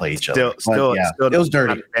 they don't play each other. Still, it was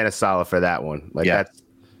dirty. I'm a fan of Salah for that one. But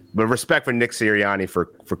respect for Nick Sirianni for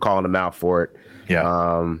calling him out for it.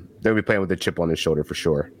 Yeah. They'll be playing with a chip on their shoulder for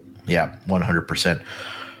sure. Yeah, 100%.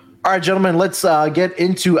 All right, gentlemen, let's get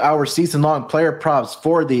into our season-long player props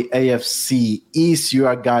for the AFC East.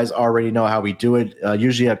 You guys already know how we do it.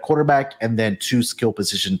 Usually a quarterback and then 2 skill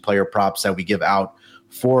position player props that we give out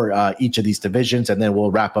for each of these divisions, and then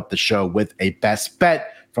we'll wrap up the show with a best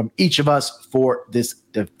bet from each of us for this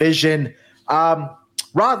division.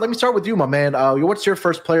 Rod, let me start with you, my man. What's your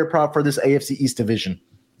first player prop for this AFC East division?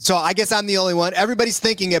 So I guess I'm the only one. Everybody's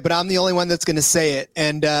thinking it, but I'm the only one that's going to say it.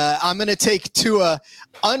 And I'm going to take Tua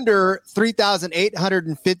under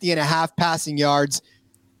 3,850 and a half passing yards.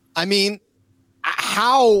 I mean,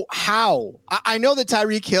 how? I know that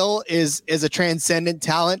Tyreek Hill is a transcendent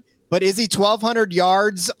talent, but is he 1,200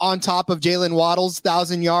 yards on top of Jalen Waddle's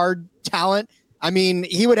 1,000-yard talent? I mean,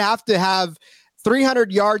 he would have to have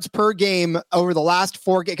 300 yards per game over the last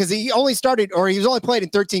 4 games, because he only played in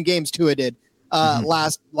 13 games. Tua did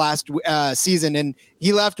last season, and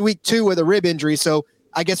he left week 2 with a rib injury. So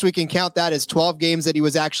I guess we can count that as 12 games that he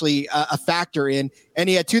was actually a factor in, and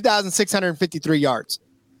he had 2,653 yards.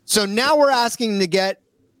 So now we're asking him to get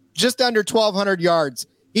just under 1,200 yards.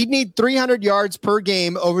 He'd need 300 yards per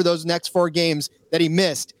game over those next 4 games that he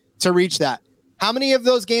missed to reach that. How many of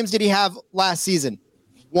those games did he have last season?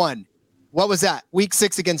 1. What was that? Week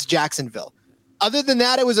 6 against Jacksonville. Other than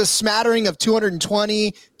that, it was a smattering of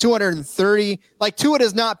 220, 230. Like, Tua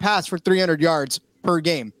does not pass for 300 yards per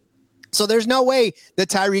game. So there's no way that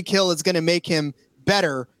Tyreek Hill is going to make him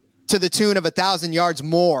better to the tune of 1,000 yards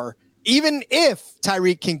more. Even if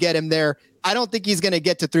Tyreek can get him there, I don't think he's going to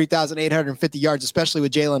get to 3,850 yards, especially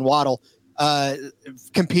with Jalen Waddle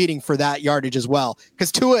competing for that yardage as well.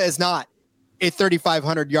 Because Tua is not a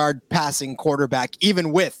 3,500-yard passing quarterback,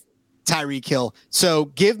 even with Tyreek Hill. So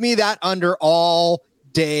give me that under all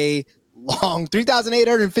day long.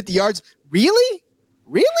 3,850 yards. Really?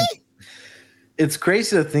 It's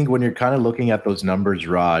crazy to think when you're kind of looking at those numbers,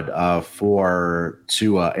 Rod, for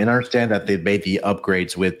Tua. And I understand that they've made the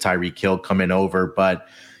upgrades with Tyreek Hill coming over, but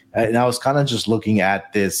and I was kind of just looking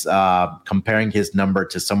at this, comparing his number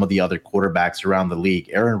to some of the other quarterbacks around the league.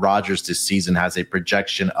 Aaron Rodgers this season has a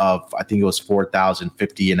projection of, I think it was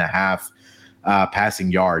 4,050 and a half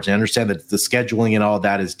passing yards. I understand that the scheduling and all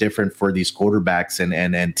that is different for these quarterbacks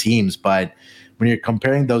and teams, but when you're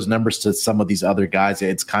comparing those numbers to some of these other guys,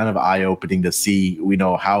 it's kind of eye-opening to see,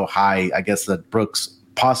 how high, I guess, that Brooks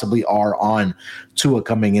possibly are on Tua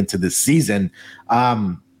coming into this season.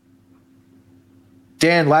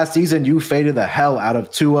 Dan, last season you faded the hell out of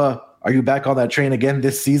Tua. Are you back on that train again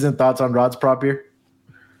this season? Thoughts on Rod's prop here?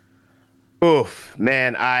 Oof,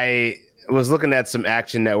 man, I was looking at some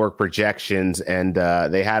Action Network projections, and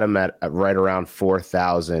they had him at right around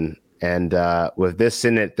 4,000. And with this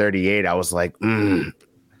sitting at 38, I was like,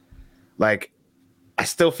 like, I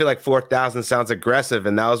still feel like 4,000 sounds aggressive,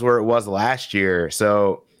 and that was where it was last year.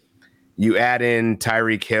 So you add in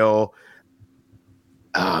Tyreek Hill.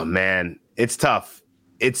 Oh man, it's tough.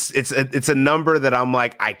 It's a number that I'm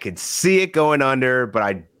like, I could see it going under, but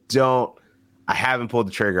I haven't pulled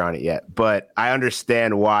the trigger on it yet. But I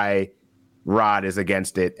understand why Rod is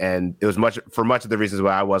against it, and it was much of the reasons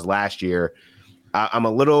why I was last year.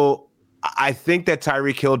 I think that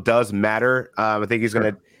Tyreek Hill does matter. I think he's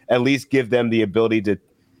going to at least give them the ability to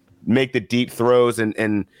make the deep throws.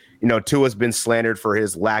 And Tua's been slandered for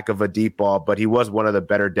his lack of a deep ball, but he was one of the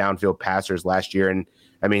better downfield passers last year. And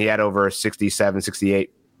I mean, he had over 67,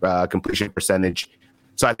 68 completion percentage.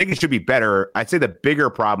 So I think it should be better. I'd say the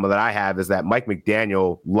bigger problem that I have is that Mike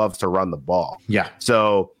McDaniel loves to run the ball. Yeah.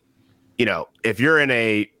 So, if you're in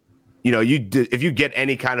if you get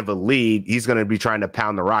any kind of a lead, he's going to be trying to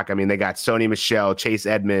pound the rock. I mean, they got Sony Michel, Chase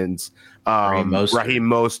Edmonds, Raheem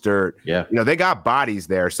Mostert. Yeah. They got bodies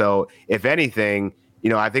there. So if anything,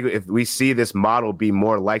 I think if we see this model be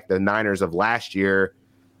more like the Niners of last year,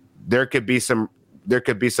 there could be some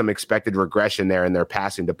expected regression there in their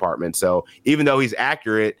passing department. So even though he's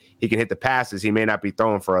accurate, he can hit the passes, he may not be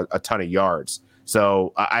throwing for a ton of yards.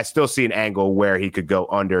 So I still see an angle where he could go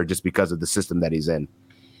under just because of the system that he's in.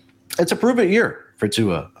 It's a prove-it year for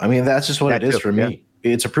Tua. I mean, that's just what it is for me.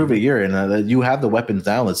 Yeah. It's a prove-it year, and you have the weapons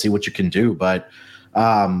now. Let's see what you can do. But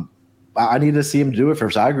I need to see him do it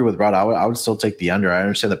first. I agree with Rod. I would still take the under. I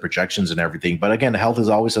understand the projections and everything. But, again, health is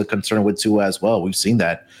always a concern with Tua as well. We've seen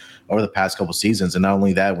that over the past couple seasons. And not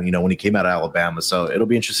only that, when he came out of Alabama. So it'll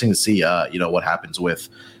be interesting to see, what happens with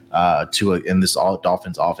Tua in this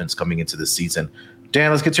Dolphins offense coming into this season.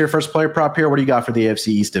 Dan, let's get to your first player prop here. What do you got for the AFC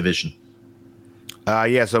East division?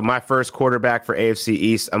 So my first quarterback for AFC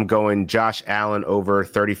East, I'm going Josh Allen over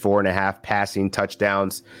 34.5 passing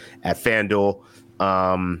touchdowns at FanDuel.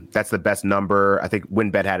 That's the best number. I think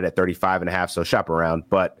WinBet had it at 35.5, so shop around.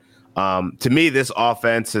 But to me, this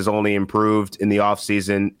offense has only improved in the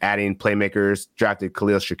offseason, adding playmakers, drafted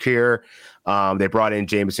Khalil Shakir. They brought in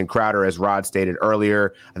Jamison Crowder, as Rod stated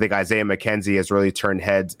earlier. I think Isaiah McKenzie has really turned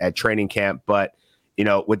heads at training camp. But,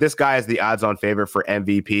 with this guy as the odds-on favorite for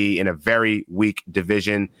MVP in a very weak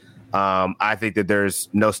division, I think that there's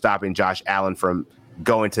no stopping Josh Allen from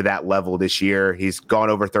going to that level this year. He's gone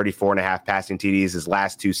over 34.5 passing TDs his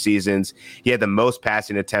last 2 seasons. He had the most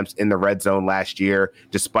passing attempts in the red zone last year,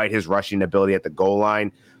 despite his rushing ability at the goal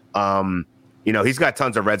line. He's got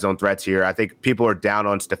tons of red zone threats here. I think people are down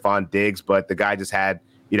on Stephon Diggs, but the guy just had,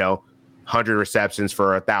 100 receptions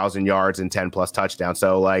for 1,000 yards and 10 plus touchdowns.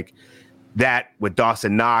 So like that with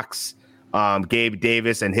Dawson Knox, Gabe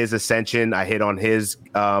Davis and his ascension, I hit on his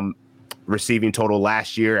receiving total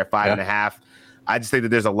last year at 5.5. I just think that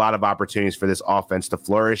there's a lot of opportunities for this offense to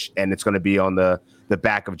flourish, and it's going to be on the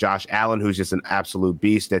back of Josh Allen, who's just an absolute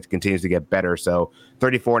beast that continues to get better. So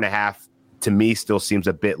 34.5 to me still seems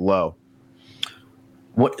a bit low.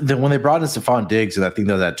 When they brought in Stephon Diggs, and I think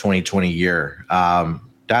that 2020 year,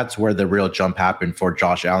 that's where the real jump happened for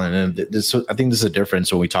Josh Allen. And I think this is a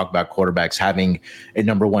difference when we talk about quarterbacks having a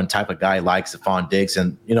number one type of guy like Stephon Diggs.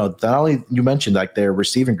 And, not only you mentioned like their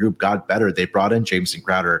receiving group got better, they brought in Jameson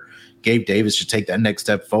Crowder. Gabe Davis should take that next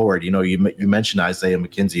step forward. You mentioned Isaiah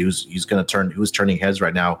McKenzie, who's turning heads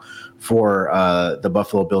right now for the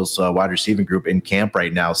Buffalo Bills wide receiving group in camp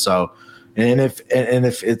right now. So, and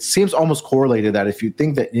if it seems almost correlated that if you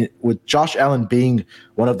think that with Josh Allen being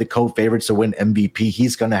one of the co-favorites to win MVP,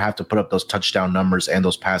 he's going to have to put up those touchdown numbers and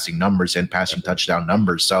those passing numbers and passing touchdown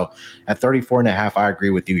numbers. So at 34.5, I agree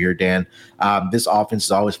with you here, Dan. This offense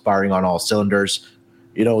is always firing on all cylinders.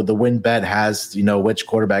 The win bet has, which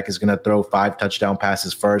quarterback is going to throw 5 touchdown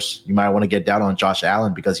passes first. You might want to get down on Josh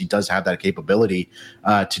Allen because he does have that capability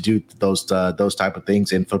to do those type of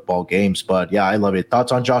things in football games. But yeah, I love it.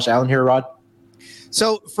 Thoughts on Josh Allen here, Rod?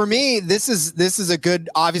 So for me, this is a good,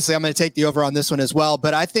 obviously I'm going to take the over on this one as well.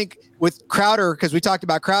 But I think with Crowder, because we talked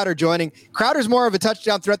about Crowder joining, Crowder's more of a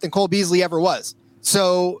touchdown threat than Cole Beasley ever was.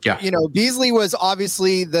 So, yeah. Beasley was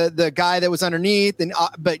obviously the guy that was underneath.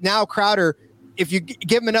 But now Crowder, if you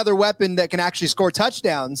give him another weapon that can actually score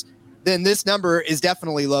touchdowns, then this number is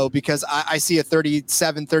definitely low because I see a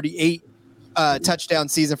 37, 38 touchdown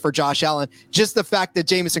season for Josh Allen. Just the fact that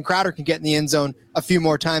Jamison Crowder can get in the end zone a few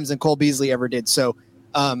more times than Cole Beasley ever did. So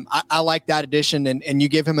I like that addition. And you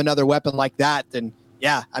give him another weapon like that, then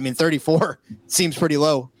 34 seems pretty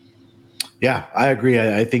low. Yeah, I agree.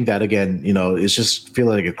 I think that, again, it's just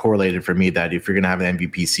feeling like it correlated for me that if you're going to have an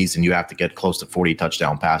MVP season, you have to get close to 40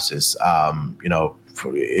 touchdown passes,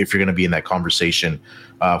 if you're going to be in that conversation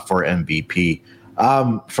for MVP.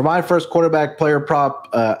 For my first quarterback player prop,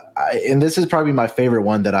 and this is probably my favorite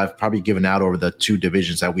one that I've probably given out over the 2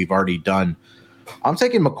 divisions that we've already done, I'm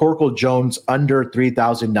taking McCorkle Jones under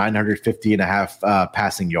 3,950.5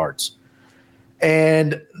 passing yards.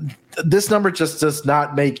 And this number just does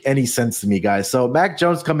not make any sense to me, guys. So Mac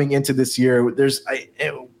Jones coming into this year,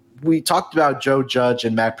 we talked about Joe Judge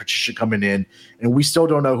and Matt Patricia coming in, and we still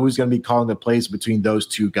don't know who's going to be calling the plays between those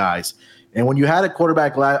 2 guys. And when you had a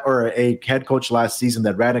quarterback or a head coach last season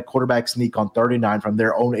that ran a quarterback sneak on 39 from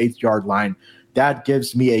their own 8-yard line, that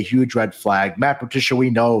gives me a huge red flag. Matt Patricia, we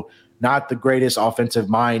know, not the greatest offensive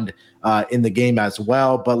mind in the game as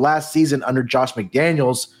well. But last season under Josh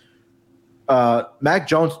McDaniels, Mac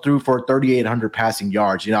Jones threw for 3,800 passing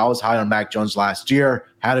yards. I was high on Mac Jones last year,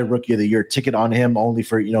 had a Rookie of the Year ticket on him only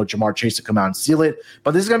for, Jamar Chase to come out and seal it.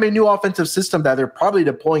 But this is going to be a new offensive system that they're probably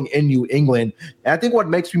deploying in New England. And I think what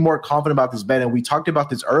makes me more confident about this bet, and we talked about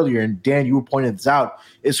this earlier, and Dan, you were pointing this out,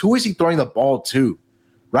 is who is he throwing the ball to,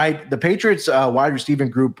 right? The Patriots wide receiving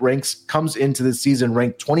group comes into this season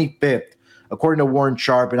ranked 25th, according to Warren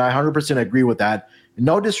Sharp, and I 100% agree with that.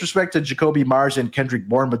 No disrespect to Jacoby Myers and Kendrick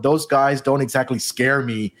Bourne, but those guys don't exactly scare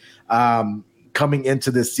me coming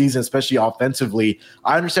into this season, especially offensively.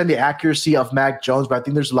 I understand the accuracy of Mac Jones, but I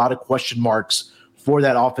think there's a lot of question marks for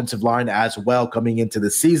that offensive line as well coming into the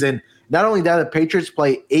season. Not only that, the Patriots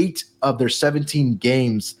play 8 of their 17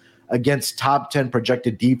 games against top 10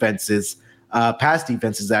 projected defenses, past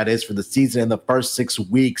defenses, that is, for the season. In the first 6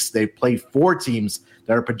 weeks, they play 4 teams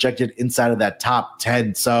that are projected inside of that top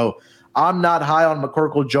 10. So I'm not high on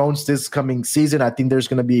McCorkle Jones this coming season. I think there's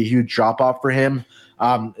going to be a huge drop-off for him,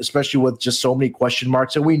 especially with just so many question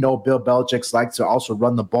marks. And we know Bill Belichick likes to also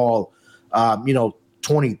run the ball,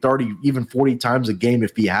 20, 30, even 40 times a game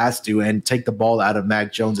if he has to, and take the ball out of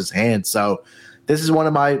Mac Jones's hands. So this is one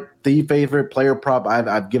of the favorite player prop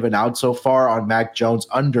I've given out so far on Mac Jones,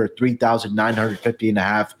 under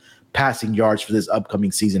 3,950.5 passing yards for this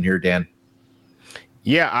upcoming season here, Dan.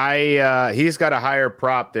 Yeah, he's got a higher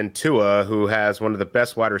prop than Tua, who has one of the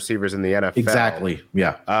best wide receivers in the NFL. Exactly.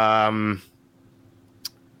 Yeah. I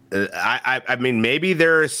mean, maybe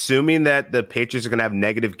they're assuming that the Patriots are going to have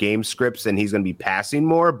negative game scripts and he's going to be passing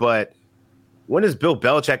more, but when has Bill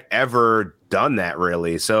Belichick ever done that,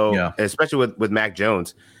 really? So, especially with Mac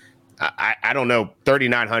Jones, I don't know,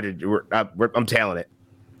 3,900. I'm tailing it.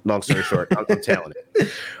 Long story short, I'm tailing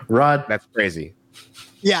it. Rod, that's crazy.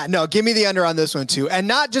 Yeah, no, give me the under on this one too. And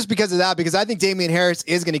not just because of that, because I think Damian Harris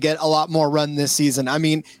is going to get a lot more run this season. I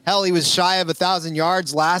mean, hell, he was shy of 1,000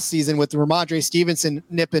 yards last season with Ramondre Stevenson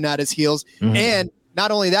nipping at his heels. Mm-hmm. And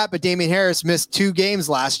not only that, but Damian Harris missed 2 games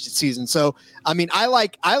last season. So, I mean, I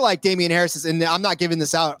like Damian Harris's, and I'm not giving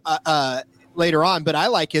this out later on, but I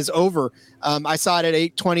like his over. I saw it at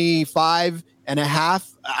 825 and a half.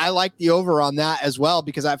 I like the over on that as well,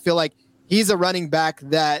 because I feel like he's a running back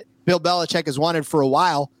that Bill Belichick has wanted for a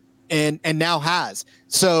while and now has.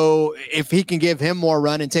 So if he can give him more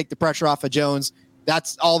run and take the pressure off of Jones,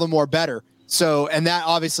 that's all the more better. So, and that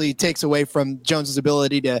obviously takes away from Jones's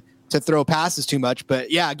ability to throw passes too much.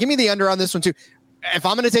 But yeah, give me the under on this one too. If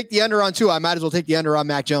I'm going to take the under on 2, I might as well take the under on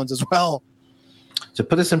Mac Jones as well. To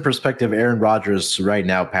put this in perspective, Aaron Rodgers right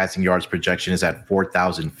now passing yards projection is at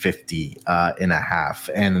 4,050 and a half,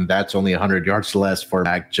 and that's only 100 yards less for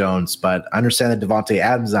Mac Jones. But I understand that Devontae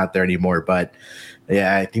Adams not there anymore. But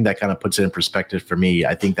yeah, I think that kind of puts it in perspective for me.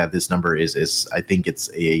 I think that this number is I think it's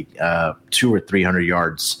a 200 or 300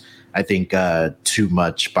 yards. I think too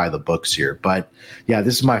much by the books here. But yeah,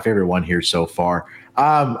 this is my favorite one here so far.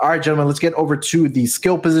 All right, gentlemen, let's get over to the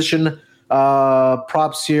skill position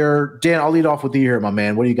props here. Dan, I'll lead off with you here, my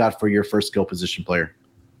man. What do you got for your first skill position player?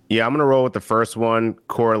 Yeah, I'm going to roll with the first one.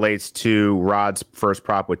 Correlates to Rod's first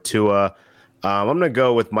prop with Tua. I'm going to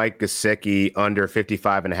go with Mike Gesicki under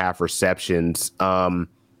 55.5 receptions.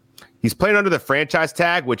 He's playing under the franchise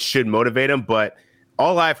tag, which should motivate him, but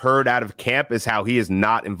all I've heard out of camp is how he is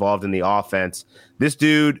not involved in the offense. This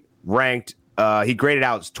dude ranked, he graded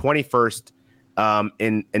out as 21st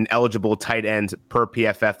in eligible tight ends per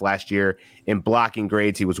PFF last year in blocking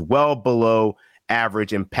grades. He was well below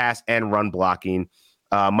average in pass and run blocking.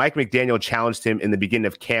 Mike McDaniel challenged him in the beginning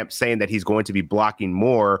of camp, saying that he's going to be blocking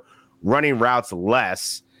more, running routes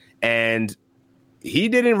less, and he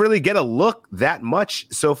didn't really get a look that much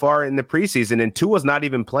so far in the preseason, and Tua's not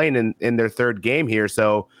even playing in their third game here.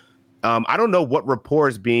 So I don't know what rapport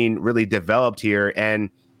is being really developed here, and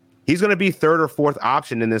he's going to be third or fourth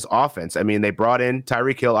option in this offense. I mean, they brought in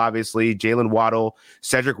Tyreek Hill, obviously, Jalen Waddle,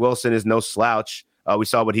 Cedric Wilson is no slouch. We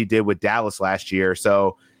saw what he did with Dallas last year.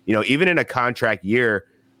 So, you know, even in a contract year,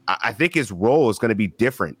 I think his role is going to be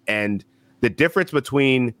different. And the difference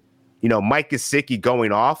between, you know, Mike Gesicki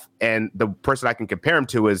going off and the person I can compare him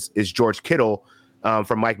to is George Kittle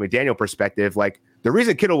from Mike McDaniel perspective. Like, the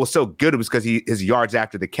reason Kittle was so good was because his yards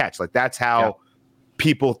after the catch. Like, that's how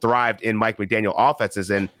people thrived in Mike McDaniel offenses.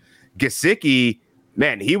 And Gesicki,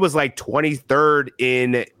 man, he was like 23rd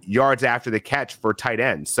in yards after the catch for tight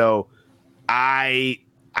end. So I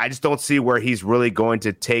just don't see where he's really going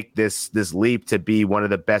to take this leap to be one of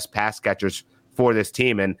the best pass catchers for this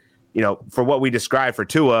team. And, you know, for what we described for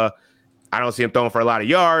Tua, I don't see him throwing for a lot of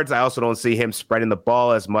yards. I also don't see him spreading the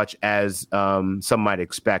ball as much as some might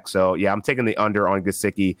expect. So, yeah, I'm taking the under on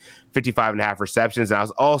Gesicki, 55.5 receptions. And I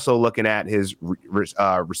was also looking at his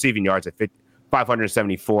receiving yards at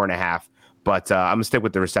 574.5. But I'm going to stick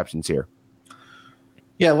with the receptions here.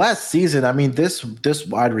 Yeah, last season, I mean, this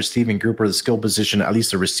wide receiving group or the skill position, at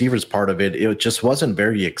least the receivers part of it, it just wasn't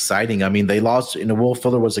very exciting. I mean, they lost, Will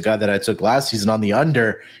Fuller was the guy that I took last season on the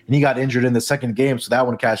under, and he got injured in the second game, so that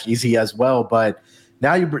one cashed easy as well. But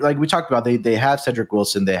now, like we talked about, they have Cedric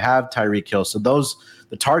Wilson, they have Tyreek Hill. So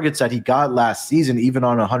the targets that he got last season, even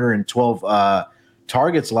on 112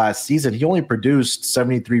 targets last season, he only produced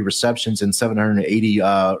 73 receptions and 780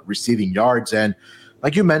 receiving yards. And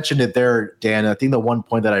like you mentioned it there, Dan, I think the one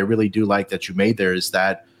point that I really do like that you made there is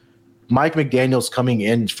that Mike McDaniel's coming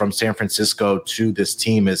in from San Francisco to this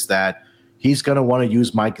team is that he's going to want to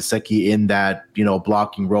use Mike Gesicki in that,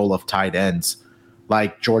 blocking role of tight ends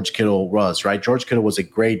like George Kittle was, right? George Kittle was a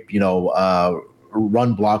great,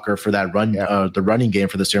 run blocker for that the running game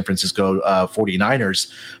for the San Francisco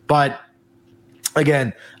 49ers. But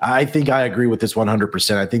again, I think I agree with this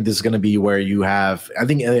 100%. I think this is going to be where you have – I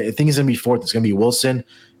think it's going to be fourth. It's going to be Wilson.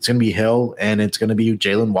 It's going to be Hill. And it's going to be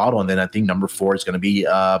Jalen Waddle. And then I think number 4 is going to be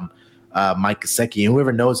Mike Gesicki. And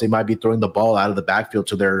whoever knows, they might be throwing the ball out of the backfield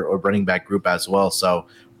to their running back group as well. So,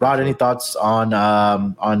 Rod, any thoughts on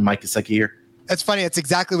Mike Gesicki here? That's funny. It's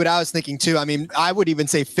exactly what I was thinking too. I mean, I would even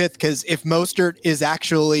say 5th because if Mostert is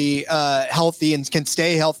actually healthy and can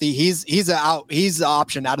stay healthy, he's the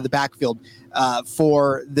option out of the backfield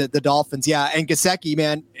for the Dolphins. Yeah, and Gesicki,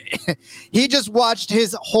 man, he just watched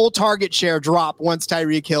his whole target share drop once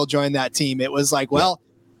Tyreek Hill joined that team. It was like, well,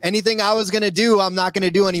 anything I was going to do, I'm not going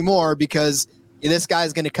to do anymore because this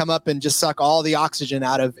guy's going to come up and just suck all the oxygen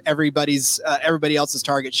out of everybody else's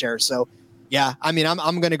target share. So, yeah, I mean, I'm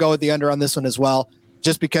going to go with the under on this one as well,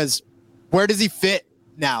 just because where does he fit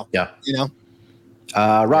now? Yeah.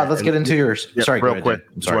 Rod, let's get into yours. Sorry, real quick.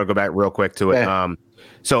 Just want to go back real quick to it.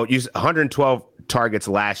 So use 112 targets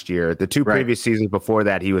last year. The two previous seasons before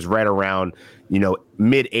that, he was right around,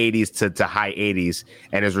 mid 80s to high 80s,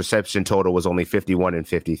 and his reception total was only 51 and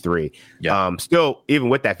 53. Yeah. Still, even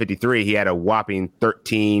with that 53, he had a whopping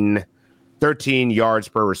 13 yards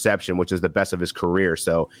per reception, which is the best of his career.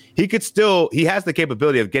 So he has the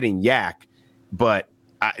capability of getting yak, but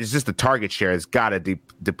it's just the target share has got to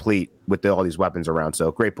deplete with all these weapons around.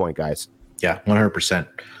 So great point, guys. Yeah, 100%.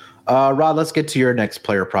 Rod, let's get to your next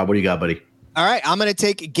player prop. What do you got, buddy? All right, I'm going to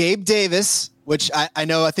take Gabe Davis, which I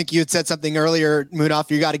know, I think you had said something earlier,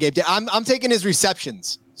 Moonoff, you got a Gabe Davis. I'm taking his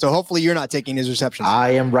receptions. So hopefully you're not taking his receptions. I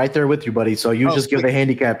am right there with you, buddy. So you just give the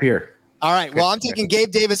handicap here. All right. Well, I'm taking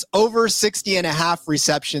Gabe Davis over 60.5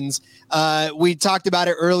 receptions. We talked about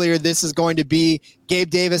it earlier. This is going to be Gabe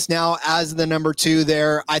Davis now as the number 2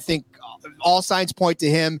 there. I think all signs point to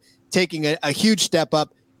him taking a huge step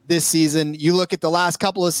up this season. You look at the last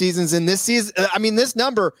couple of seasons in this season. I mean, this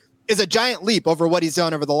number is a giant leap over what he's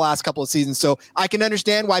done over the last couple of seasons. So I can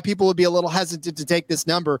understand why people would be a little hesitant to take this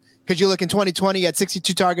number, because you look in 2020, he had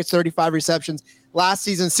 62 targets, 35 receptions. Last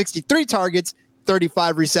season, 63 targets,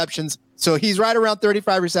 35 receptions. So he's right around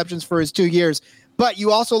 35 receptions for his 2 years. But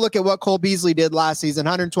you also look at what Cole Beasley did last season,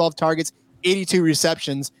 112 targets, 82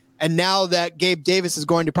 receptions. And now that Gabe Davis is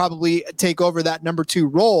going to probably take over that number 2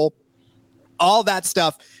 role, all that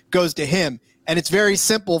stuff goes to him. And it's very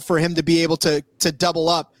simple for him to be able to double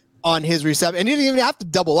up on his reception. And he didn't even have to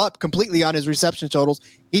double up completely on his reception totals.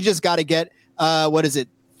 He just got to get,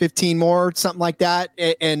 15 more, something like that.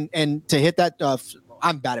 And to hit that,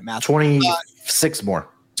 I'm bad at math. 26 more.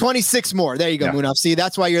 26 more. There you go, Moonoff. See,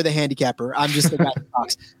 that's why you're the handicapper. I'm just the guy that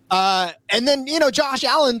talks. And then, Josh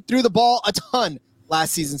Allen threw the ball a ton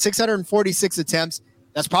last season, 646 attempts.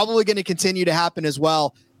 That's probably going to continue to happen as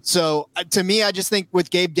well. So to me, I just think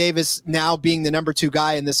with Gabe Davis now being the number 2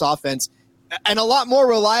 guy in this offense, and a lot more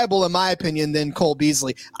reliable, in my opinion, than Cole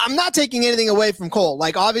Beasley. I'm not taking anything away from Cole.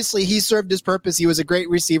 Like, obviously, he served his purpose. He was a great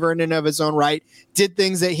receiver in and of his own right, did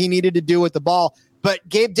things that he needed to do with the ball. But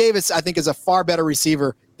Gabe Davis, I think, is a far better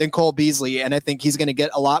receiver than Cole Beasley, and I think he's going to get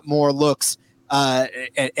a lot more looks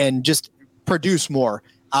and just produce more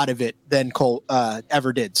out of it than Cole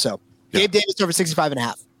ever did. So Gabe Davis over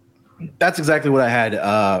 65.5. That's exactly what I had,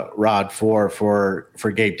 Rod, for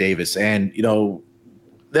Gabe Davis. And,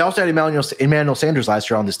 they also had Emmanuel Sanders last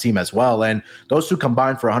year on this team as well. And those two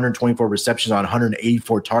combined for 124 receptions on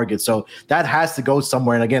 184 targets. So that has to go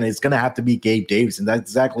somewhere. And again, it's going to have to be Gabe Davis. And that's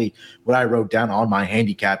exactly what I wrote down on my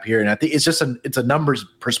handicap here. And I think it's just it's a numbers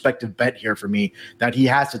perspective bet here for me that he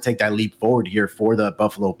has to take that leap forward here for the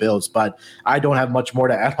Buffalo Bills. But I don't have much more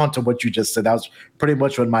to add on to what you just said. That was pretty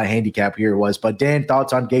much what my handicap here was. But Dan,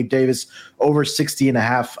 thoughts on Gabe Davis over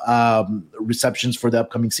 60.5 receptions for the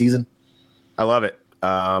upcoming season? I love it.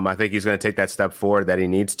 I think he's going to take that step forward that he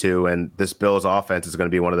needs to, and this Bills offense is going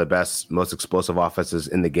to be one of the best, most explosive offenses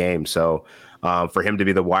in the game. So for him to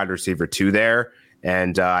be the wide receiver 2 there,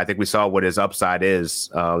 and I think we saw what his upside is,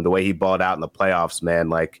 the way he balled out in the playoffs, man.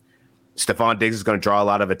 Like, Stephon Diggs is going to draw a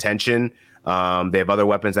lot of attention. They have other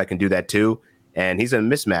weapons that can do that too, and he's a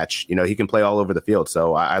mismatch. He can play all over the field.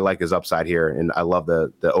 So I like his upside here, and I love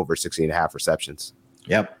the over 60.5 receptions.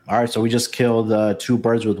 Yep. All right. So we just killed 2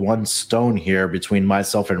 birds with 1 stone here between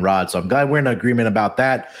myself and Rod. So I'm glad we're in agreement about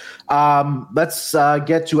that. Let's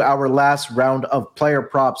get to our last round of player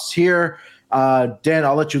props here. Dan,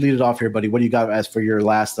 I'll let you lead it off here, buddy. What do you got as for your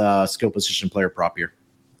last skill position player prop here?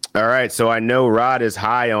 All right. So I know Rod is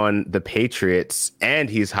high on the Patriots and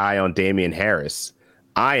he's high on Damian Harris.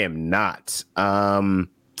 I am not.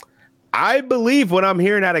 I believe what I'm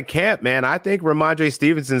hearing out of camp, man. I think Ramondre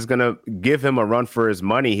Stevenson's going to give him a run for his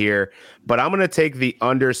money here, but I'm going to take the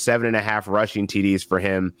under 7.5 rushing TDs for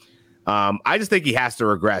him. I just think he has to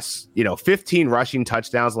regress. 15 rushing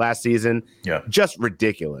touchdowns last season. Yeah, just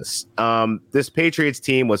ridiculous. This Patriots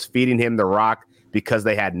team was feeding him the rock because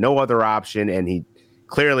they had no other option, and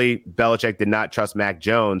Belichick did not trust Mac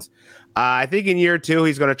Jones. I think in year 2,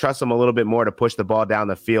 he's going to trust him a little bit more to push the ball down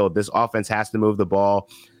the field. This offense has to move the ball.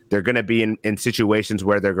 They're going to be in situations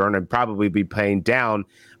where they're going to probably be playing down,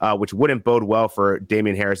 which wouldn't bode well for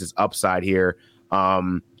Damian Harris's upside here.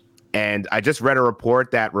 And I just read a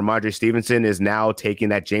report that Ramondre Stevenson is now taking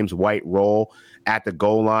that James White role at the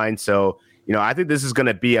goal line. So, I think this is going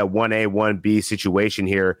to be a 1A, 1B situation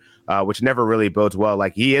here, which never really bodes well.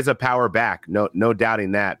 Like, he is a power back, no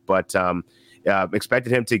doubting that. But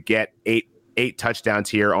expected him to get 8 touchdowns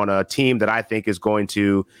here on a team that I think is going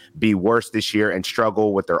to be worse this year and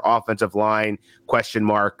struggle with their offensive line, question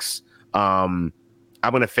marks. I'm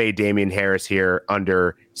going to fade Damian Harris here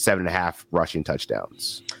under 7.5 rushing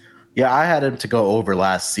touchdowns. Yeah, I had him to go over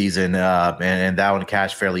last season, and that one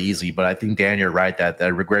cashed fairly easily. But I think, Dan, you're right that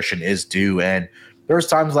regression is due. And there was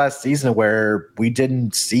times last season where we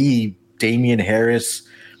didn't see Damian Harris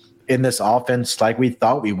in this offense like we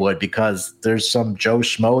thought we would, because there's some Joe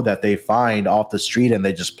Schmo that they find off the street and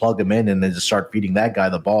they just plug him in and they just start feeding that guy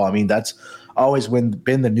the ball. I mean, that's always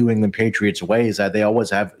been the New England Patriots way, is that they always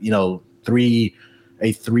have,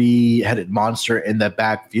 a three-headed monster in the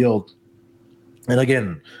backfield. And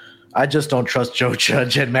again, I just don't trust Joe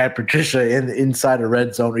Judge and Matt Patricia inside a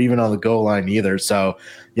red zone or even on the goal line either. So,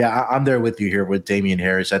 yeah, I'm there with you here with Damian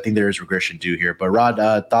Harris. I think there is regression due here. But, Rod,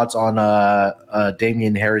 thoughts on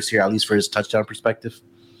Damian Harris here, at least for his touchdown perspective?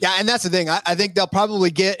 Yeah, and that's the thing. I think they'll probably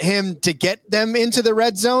get him to get them into the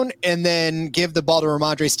red zone and then give the ball to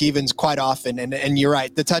Ramondre Stevens quite often. And you're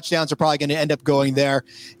right. The touchdowns are probably going to end up going there.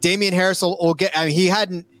 Damian Harris will get – I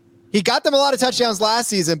mean, he got them a lot of touchdowns last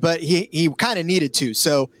season, but he kind of needed to.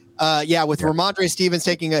 So, with Ramondre Stevens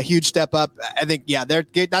taking a huge step up, I think,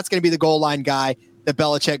 that's going to be the goal line guy that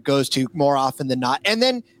Belichick goes to more often than not. And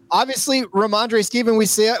then, obviously, Ramondre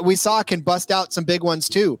Stevens, we saw can bust out some big ones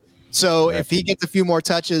too. So if he gets a few more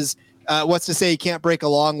touches, what's to say he can't break a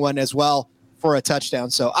long one as well for a touchdown?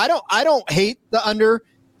 So I don't hate the under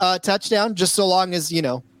touchdown, just so long as,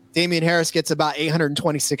 Damian Harris gets about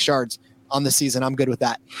 826 yards on the season. I'm good with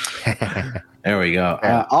that. There we go.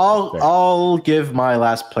 I'll give my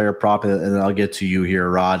last player prop, and then I'll get to you here,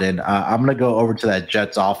 Rod. And I'm going to go over to that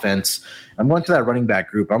Jets offense. I'm going to that running back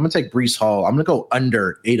group. I'm going to take Breece Hall. I'm going to go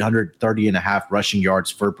under 830.5 rushing yards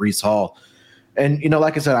for Breece Hall. And,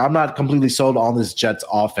 like I said, I'm not completely sold on this Jets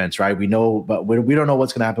offense, right? We know, but we don't know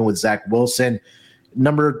what's going to happen with Zach Wilson.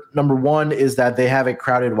 Number one is that they have a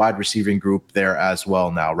crowded wide receiving group there as well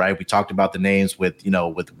now, right? We talked about the names with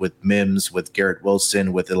Mims, with Garrett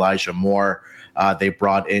Wilson, with Elijah Moore. They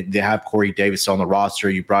have Corey Davis on the roster.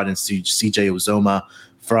 You brought in CJ Uzoma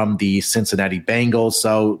from the Cincinnati Bengals.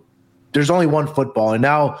 So there's only one football. And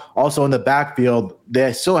now also in the backfield,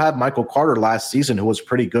 they still have Michael Carter last season, who was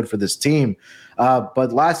pretty good for this team.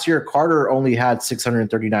 But last year, Carter only had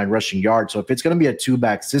 639 rushing yards. So if it's going to be a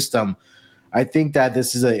two-back system, I think that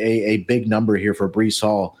this is a big number here for Breece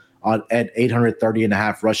Hall at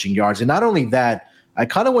 830.5 rushing yards. And not only that, I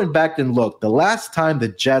kind of went back and looked. The last time the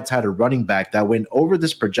Jets had a running back that went over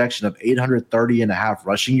this projection of 830.5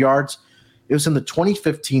 rushing yards, it was in the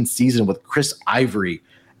 2015 season with Chris Ivory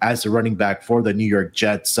as the running back for the New York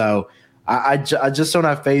Jets. So I just don't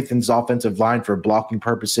have faith in this offensive line for blocking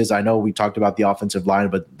purposes. I know we talked about the offensive line,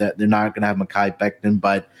 but they're not going to have Mekhi Becton,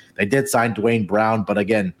 but they did sign Dwayne Brown. But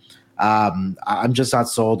again, I'm just not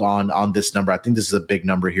sold on this number. I think this is a big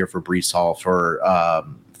number here for Breece Hall for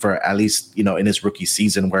at least, in his rookie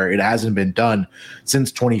season, where it hasn't been done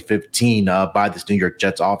since 2015 by this New York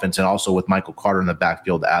Jets offense, and also with Michael Carter in the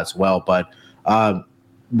backfield as well. But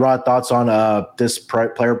Rod, thoughts on this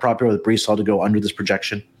player prop here with Breece Hall to go under this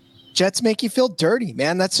projection? Jets make you feel dirty,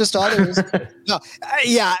 man. That's just all there is. No,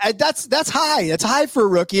 that's high. That's high for a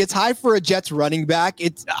rookie. It's high for a Jets running back.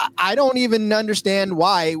 I don't even understand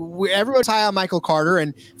why everyone's high on Michael Carter,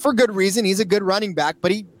 and for good reason. He's a good running back,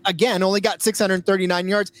 but he again only got 639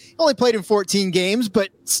 yards. He only played in 14 games, but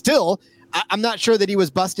still, I'm not sure that he was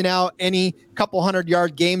busting out any couple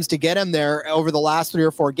 100-yard games to get him there over the last 3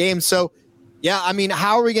 or 4 games. So, yeah, I mean,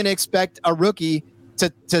 how are we going to expect a rookie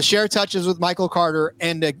to share touches with Michael Carter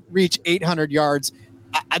and to reach 800 yards?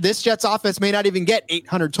 This Jets offense may not even get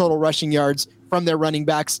 800 total rushing yards from their running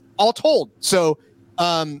backs all told. So,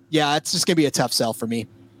 it's just going to be a tough sell for me.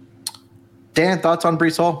 Dan, thoughts on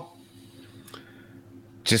Breece Hall?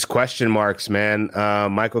 Just question marks, man.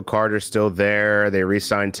 Michael Carter's still there. They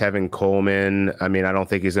re-signed Tevin Coleman. I mean, I don't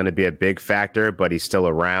think he's going to be a big factor, but he's still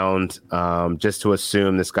around. Just to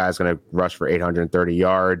assume this guy's going to rush for 830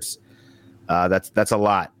 yards. That's a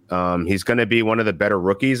lot. He's going to be one of the better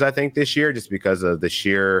rookies, I think, this year, just because of the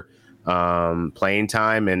sheer playing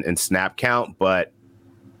time and snap count. But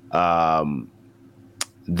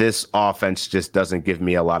this offense just doesn't give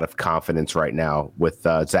me a lot of confidence right now with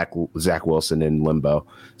Zach Wilson in limbo.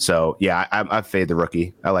 So, yeah, I fade the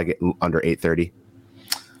rookie. I like it under 830.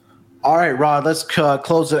 All right, Rod, let's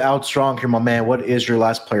close it out strong here, my man. What is your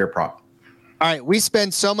last player prop? All right, we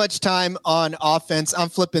spend so much time on offense. I'm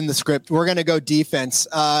flipping the script. We're going to go defense.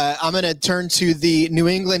 I'm going to turn to the New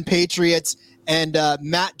England Patriots and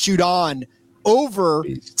Matt Judon over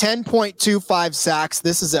 10.25 sacks.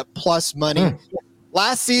 This is at plus money.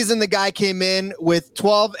 Last season, the guy came in with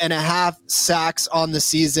 12 and a half sacks on the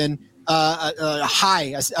season,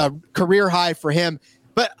 a career high for him.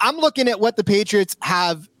 But I'm looking at what the Patriots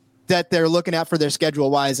have that they're looking at for their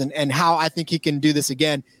schedule-wise and how I think he can do this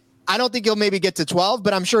again. I don't think he'll maybe get to 12,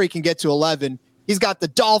 but I'm sure he can get to 11. He's got the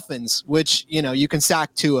Dolphins, which, you can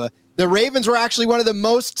sack Tua. The Ravens were actually one of the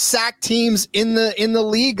most sacked teams in the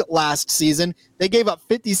league last season. They gave up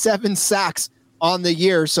 57 sacks on the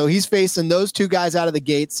year, so he's facing those two guys out of the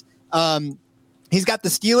gates. He's got the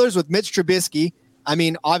Steelers with Mitch Trubisky. I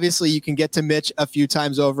mean, obviously you can get to Mitch a few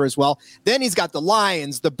times over as well. Then he's got the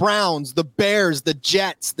Lions, the Browns, the Bears, the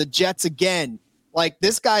Jets again. Like,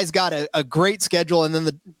 this guy's got a great schedule, and then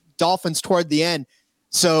the Dolphins toward the end.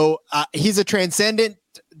 So he's a transcendent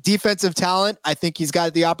defensive talent. I think he's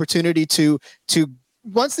got the opportunity to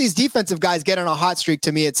once these defensive guys get on a hot streak,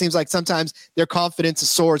 to me, it seems like sometimes their confidence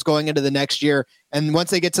soars going into the next year. And once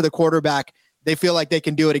they get to the quarterback, they feel like they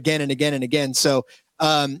can do it again and again and again. So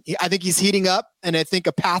I think he's heating up, and I think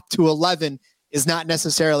a path to 11 is not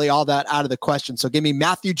necessarily all that out of the question. So give me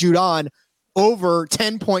Matthew Judon over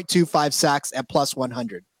 10.25 sacks at plus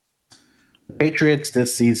 100. Patriots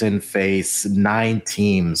this season face 9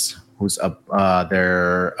 teams whose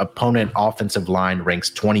their opponent offensive line ranks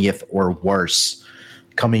 20th or worse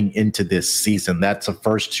coming into this season. That's the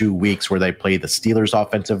first 2 weeks where they play the Steelers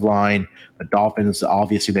offensive line. The Dolphins,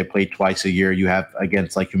 obviously, they play twice a year. You have,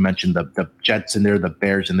 against, like you mentioned, the Jets in there, the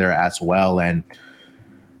Bears in there as well. And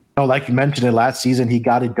like you mentioned it last season, he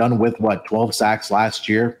got it done with 12 sacks last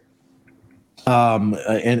year.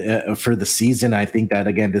 For the season, I think that,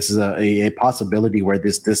 again, this is a possibility where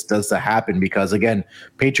this does happen, because, again,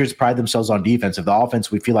 Patriots pride themselves on defense. If the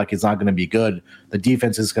offense, we feel like it's not going to be good, the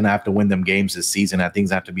defense is going to have to win them games this season. I think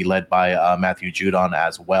things have to be led by Matthew Judon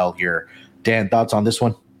as well here. Dan, thoughts on this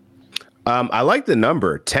one? I like the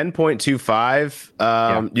number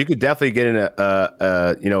 10.25. You could definitely get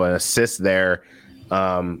an assist there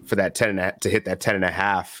for that 10 to hit that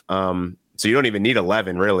 10.5. So you don't even need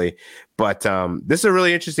 11 really. But this is a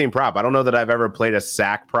really interesting prop. I don't know that I've ever played a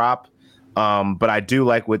sack prop, but I do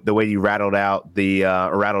like with the way you rattled off the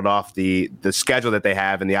schedule that they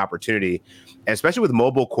have and the opportunity, and especially with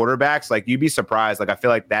mobile quarterbacks. Like, you'd be surprised. Like, I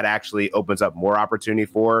feel like that actually opens up more opportunity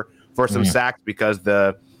for some sacks, because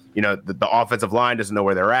the offensive line doesn't know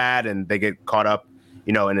where they're at, and they get caught up,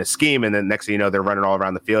 in a scheme, and then next thing you know, they're running all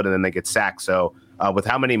around the field, and then they get sacked. So with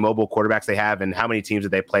how many mobile quarterbacks they have and how many teams that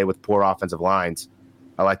they play with poor offensive lines,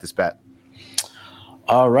 I like this bet.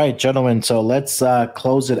 All right, gentlemen. So let's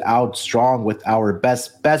close it out strong with our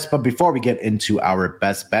best bets. But before we get into our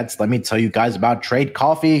best bets, let me tell you guys about Trade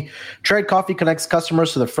Coffee. Trade Coffee connects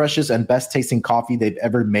customers to the freshest and best tasting coffee they've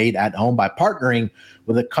ever made at home by partnering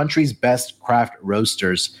with the country's best craft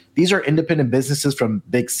roasters. These are independent businesses from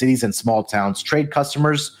big cities and small towns. Trade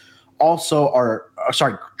customers are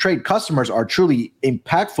truly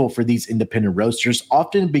impactful for these independent roasters,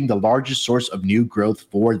 often being the largest source of new growth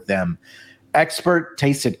for them. Expert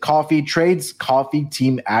tasted coffee. Trade's coffee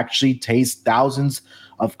team actually tastes thousands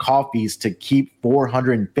of coffees to keep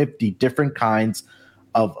 450 different kinds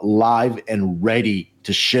of live and ready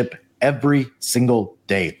to ship every single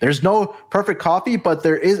day. There's no perfect coffee, but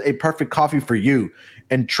there is a perfect coffee for you,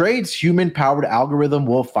 and Trade's human-powered algorithm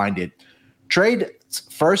will find it. Trade's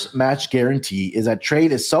first match guarantee is that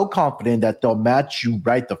Trade is so confident that they'll match you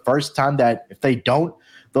right the first time that if they don't,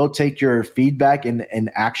 they'll take your feedback, and an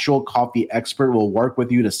actual coffee expert will work with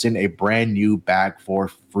you to send a brand new bag for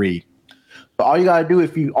free. So all you got to do,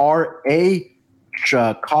 if you are a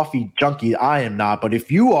coffee junkie, I am not, but if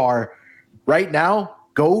you are right now,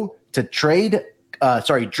 go to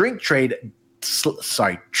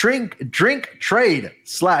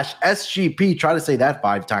drinktrade/SGP. Try to say that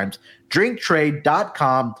 5 times.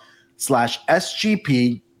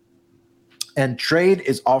 drinktrade.com/SGP. And Trade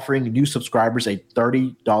is offering new subscribers a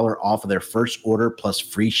 $30 off of their first order plus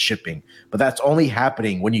free shipping. But that's only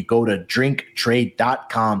happening when you go to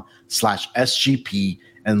drinktrade.com/SGP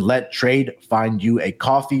and let Trade find you a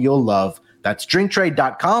coffee you'll love. That's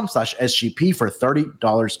drinktrade.com/SGP for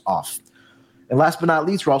 $30 off. And last but not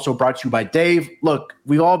least, we're also brought to you by Dave. Look,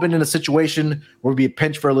 we've all been in a situation where we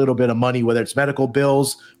pinch for a little bit of money, whether it's medical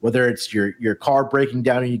bills, whether it's your car breaking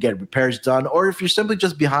down and you get repairs done, or if you're simply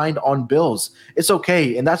just behind on bills. It's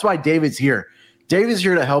okay. And that's why Dave is here. Dave is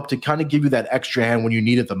here to help, to kind of give you that extra hand when you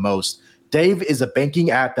need it the most. Dave is a banking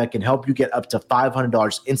app that can help you get up to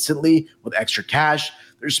 $500 instantly with extra cash.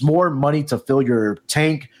 There's more money to fill your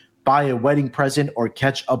tank, buy a wedding present, or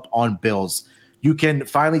catch up on bills. You can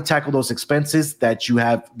finally tackle those expenses that you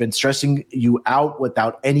have been stressing you out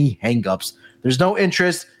without any hangups. There's no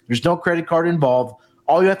interest. There's no credit card involved.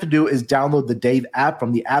 All you have to do is download the Dave app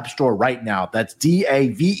from the App Store right now. That's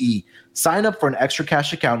DAVE. Sign up for an extra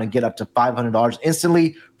cash account and get up to $500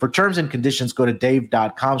 instantly. For terms and conditions, go to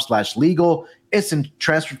dave.com/legal. Instant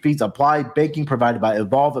transfer fees apply. Banking provided by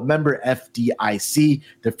Evolve, a member FDIC.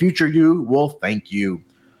 The future you will thank you.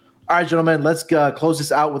 All right, gentlemen, let's close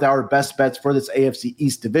this out with our best bets for this AFC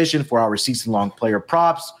East division for our season-long player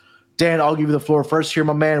props. Dan, I'll give you the floor first here,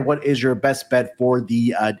 my man. What is your best bet for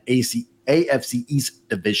the AFC East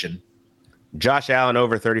division? Josh Allen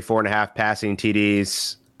over 34.5 passing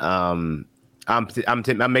TDs. I'm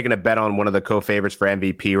making a bet on one of the co-favorites for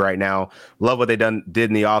MVP right now. Love what they did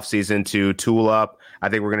in the offseason to tool up. I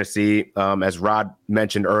think we're going to see, as Rod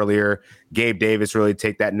mentioned earlier, Gabe Davis really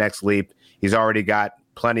take that next leap. He's already got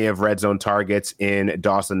plenty of red zone targets in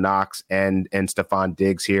Dawson Knox and Stephon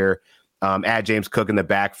Diggs here. Add James Cook in the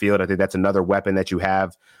backfield. I think that's another weapon that you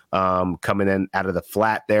have coming in out of the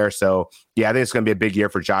flat there. So, yeah, I think it's going to be a big year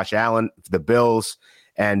for Josh Allen, for the Bills.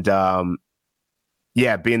 And,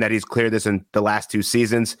 being that he's cleared this in the last 2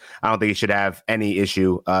 seasons, I don't think he should have any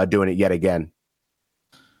issue doing it yet again.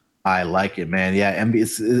 I like it, man. Yeah,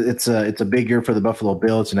 it's a big year for the Buffalo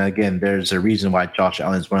Bills, and again, there's a reason why Josh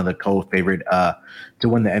Allen is one of the co-favorite to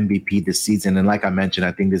win the MVP this season. And like I mentioned,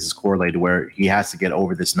 I think this is correlated where he has to get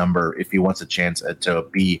over this number if he wants a chance to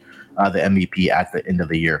be the MVP at the end of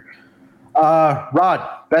the year. Rod,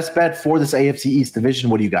 best bet for this AFC East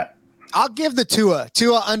division. What do you got? I'll give the Tua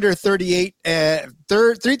under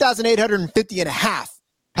 3,850 and a half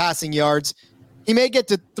passing yards. He may get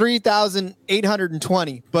to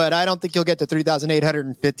 3,820, but I don't think he'll get to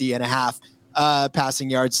 3,850 and a half passing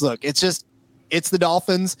yards. Look, it's the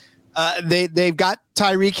Dolphins. They've got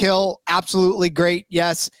Tyreek Hill, absolutely great,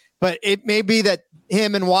 yes, but it may be that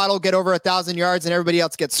him and Waddle get over 1,000 yards and everybody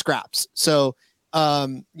else gets scraps. So,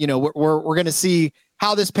 we're going to see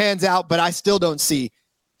how this pans out, but I still don't see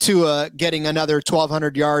Tua getting another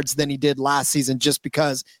 1,200 yards than he did last season just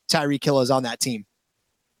because Tyreek Hill is on that team.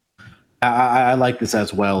 I like this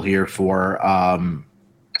as well here for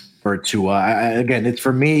Tua. Again, it's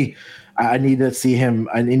for me. I need to see him.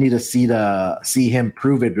 I need to see him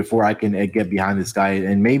prove it before I can get behind this guy.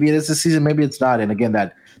 And maybe it is this season, maybe it's not. And again,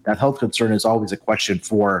 that health concern is always a question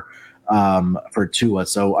for Tua.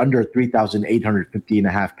 So under 3,850 and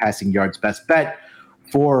a half passing yards, best bet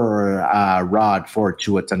for Rod for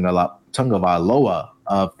Tua Tagovailoa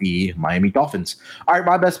of the Miami Dolphins. All right,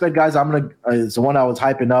 my best bet, guys. It's the one I was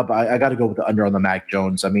hyping up. I got to go with the under on the Mac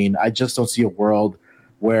Jones. I mean, I just don't see a world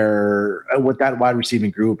where with that wide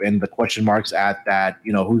receiving group and the question marks at that,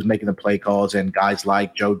 who's making the play calls and guys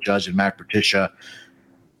like Joe Judge and Matt Patricia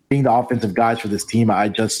being the offensive guys for this team, I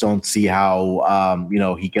just don't see how,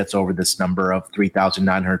 he gets over this number of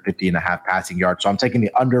 3,950 and a half passing yards. So I'm taking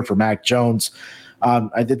the under for Mac Jones.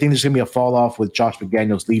 I think there's going to be a fall off with Josh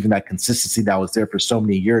McDaniels leaving that consistency that was there for so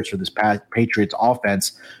many years for this Patriots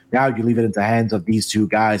offense. Now you leave it into the hands of these two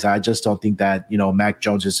guys. I just don't think that, Mac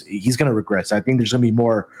Jones he's going to regress. I think there's going to be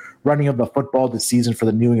more running of the football this season for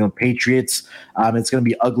the New England Patriots. It's going to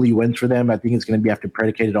be ugly wins for them. I think it's going to be after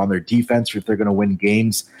predicated on their defense if they're going to win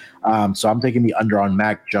games. So I'm taking the under on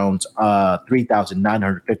Mac Jones,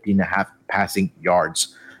 3,950 and a half passing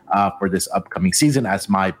yards for this upcoming season as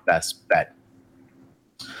my best bet.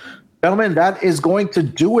 Gentlemen, that is going to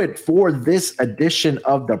do it for this edition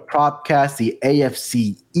of the Propcast, the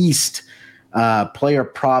AFC East player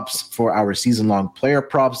props for our season-long player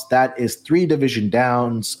props. That is 3 divisions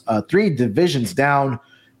down.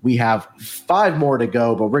 We have 5 more to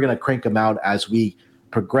go, but we're going to crank them out as we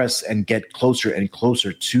progress and get closer and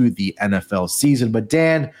closer to the NFL season. But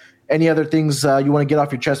Dan, any other things you want to get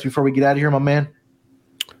off your chest before we get out of here, my man?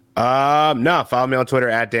 No, follow me on Twitter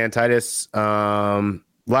at Dan Titus.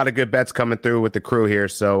 A lot of good bets coming through with the crew here.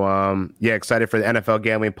 So, excited for the NFL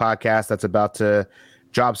Gambling Podcast. That's about to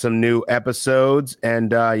drop some new episodes.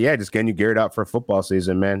 And, just getting you geared up for football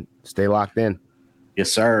season, man. Stay locked in.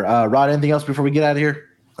 Yes, sir. Rod, anything else before we get out of here?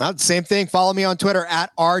 Same thing. Follow me on Twitter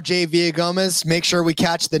at RJ Villagomez. Make sure we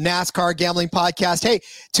catch the NASCAR Gambling Podcast. Hey,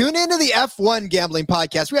 tune into the F1 Gambling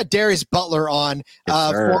Podcast. We got Darius Butler on,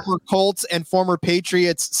 former Colts and former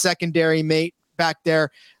Patriots secondary mate back there.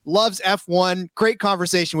 Loves F1. Great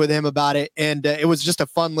conversation with him about it. And it was just a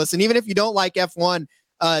fun listen. Even if you don't like F1,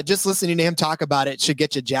 just listening to him talk about it should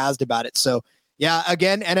get you jazzed about it. So,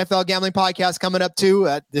 again, NFL Gambling Podcast coming up too.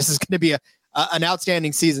 This is going to be an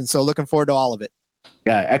outstanding season. So looking forward to all of it.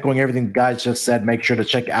 Yeah, echoing everything the guys just said, make sure to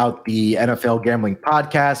check out the NFL Gambling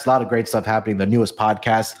Podcast. A lot of great stuff happening. The newest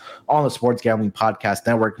podcast on the Sports Gambling Podcast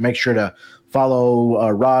Network. Make sure to follow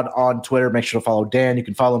Rod on Twitter. Make sure to follow Dan. You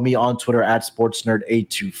can follow me on Twitter at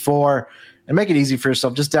SportsNerd824. and make it easy for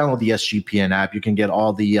yourself. Just download the SGPN app. You can get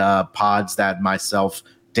all the pods that myself,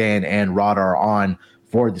 Dan, and Rod are on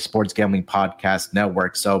for the Sports Gambling Podcast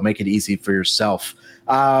Network. So make it easy for yourself.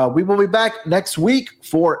 We will be back next week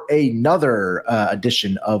for another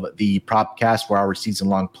edition of the Propcast for our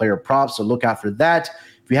season-long player props. So look out for that.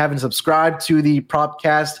 If you haven't subscribed to the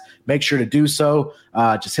Propcast, make sure to do so.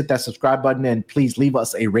 Just hit that subscribe button and please leave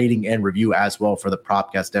us a rating and review as well for the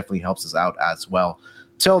Propcast. Definitely helps us out as well.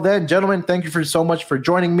 Till then, gentlemen, thank you so much for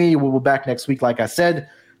joining me. We'll be back next week. Like I said,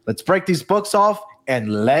 let's break these books off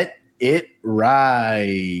and let it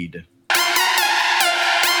ride.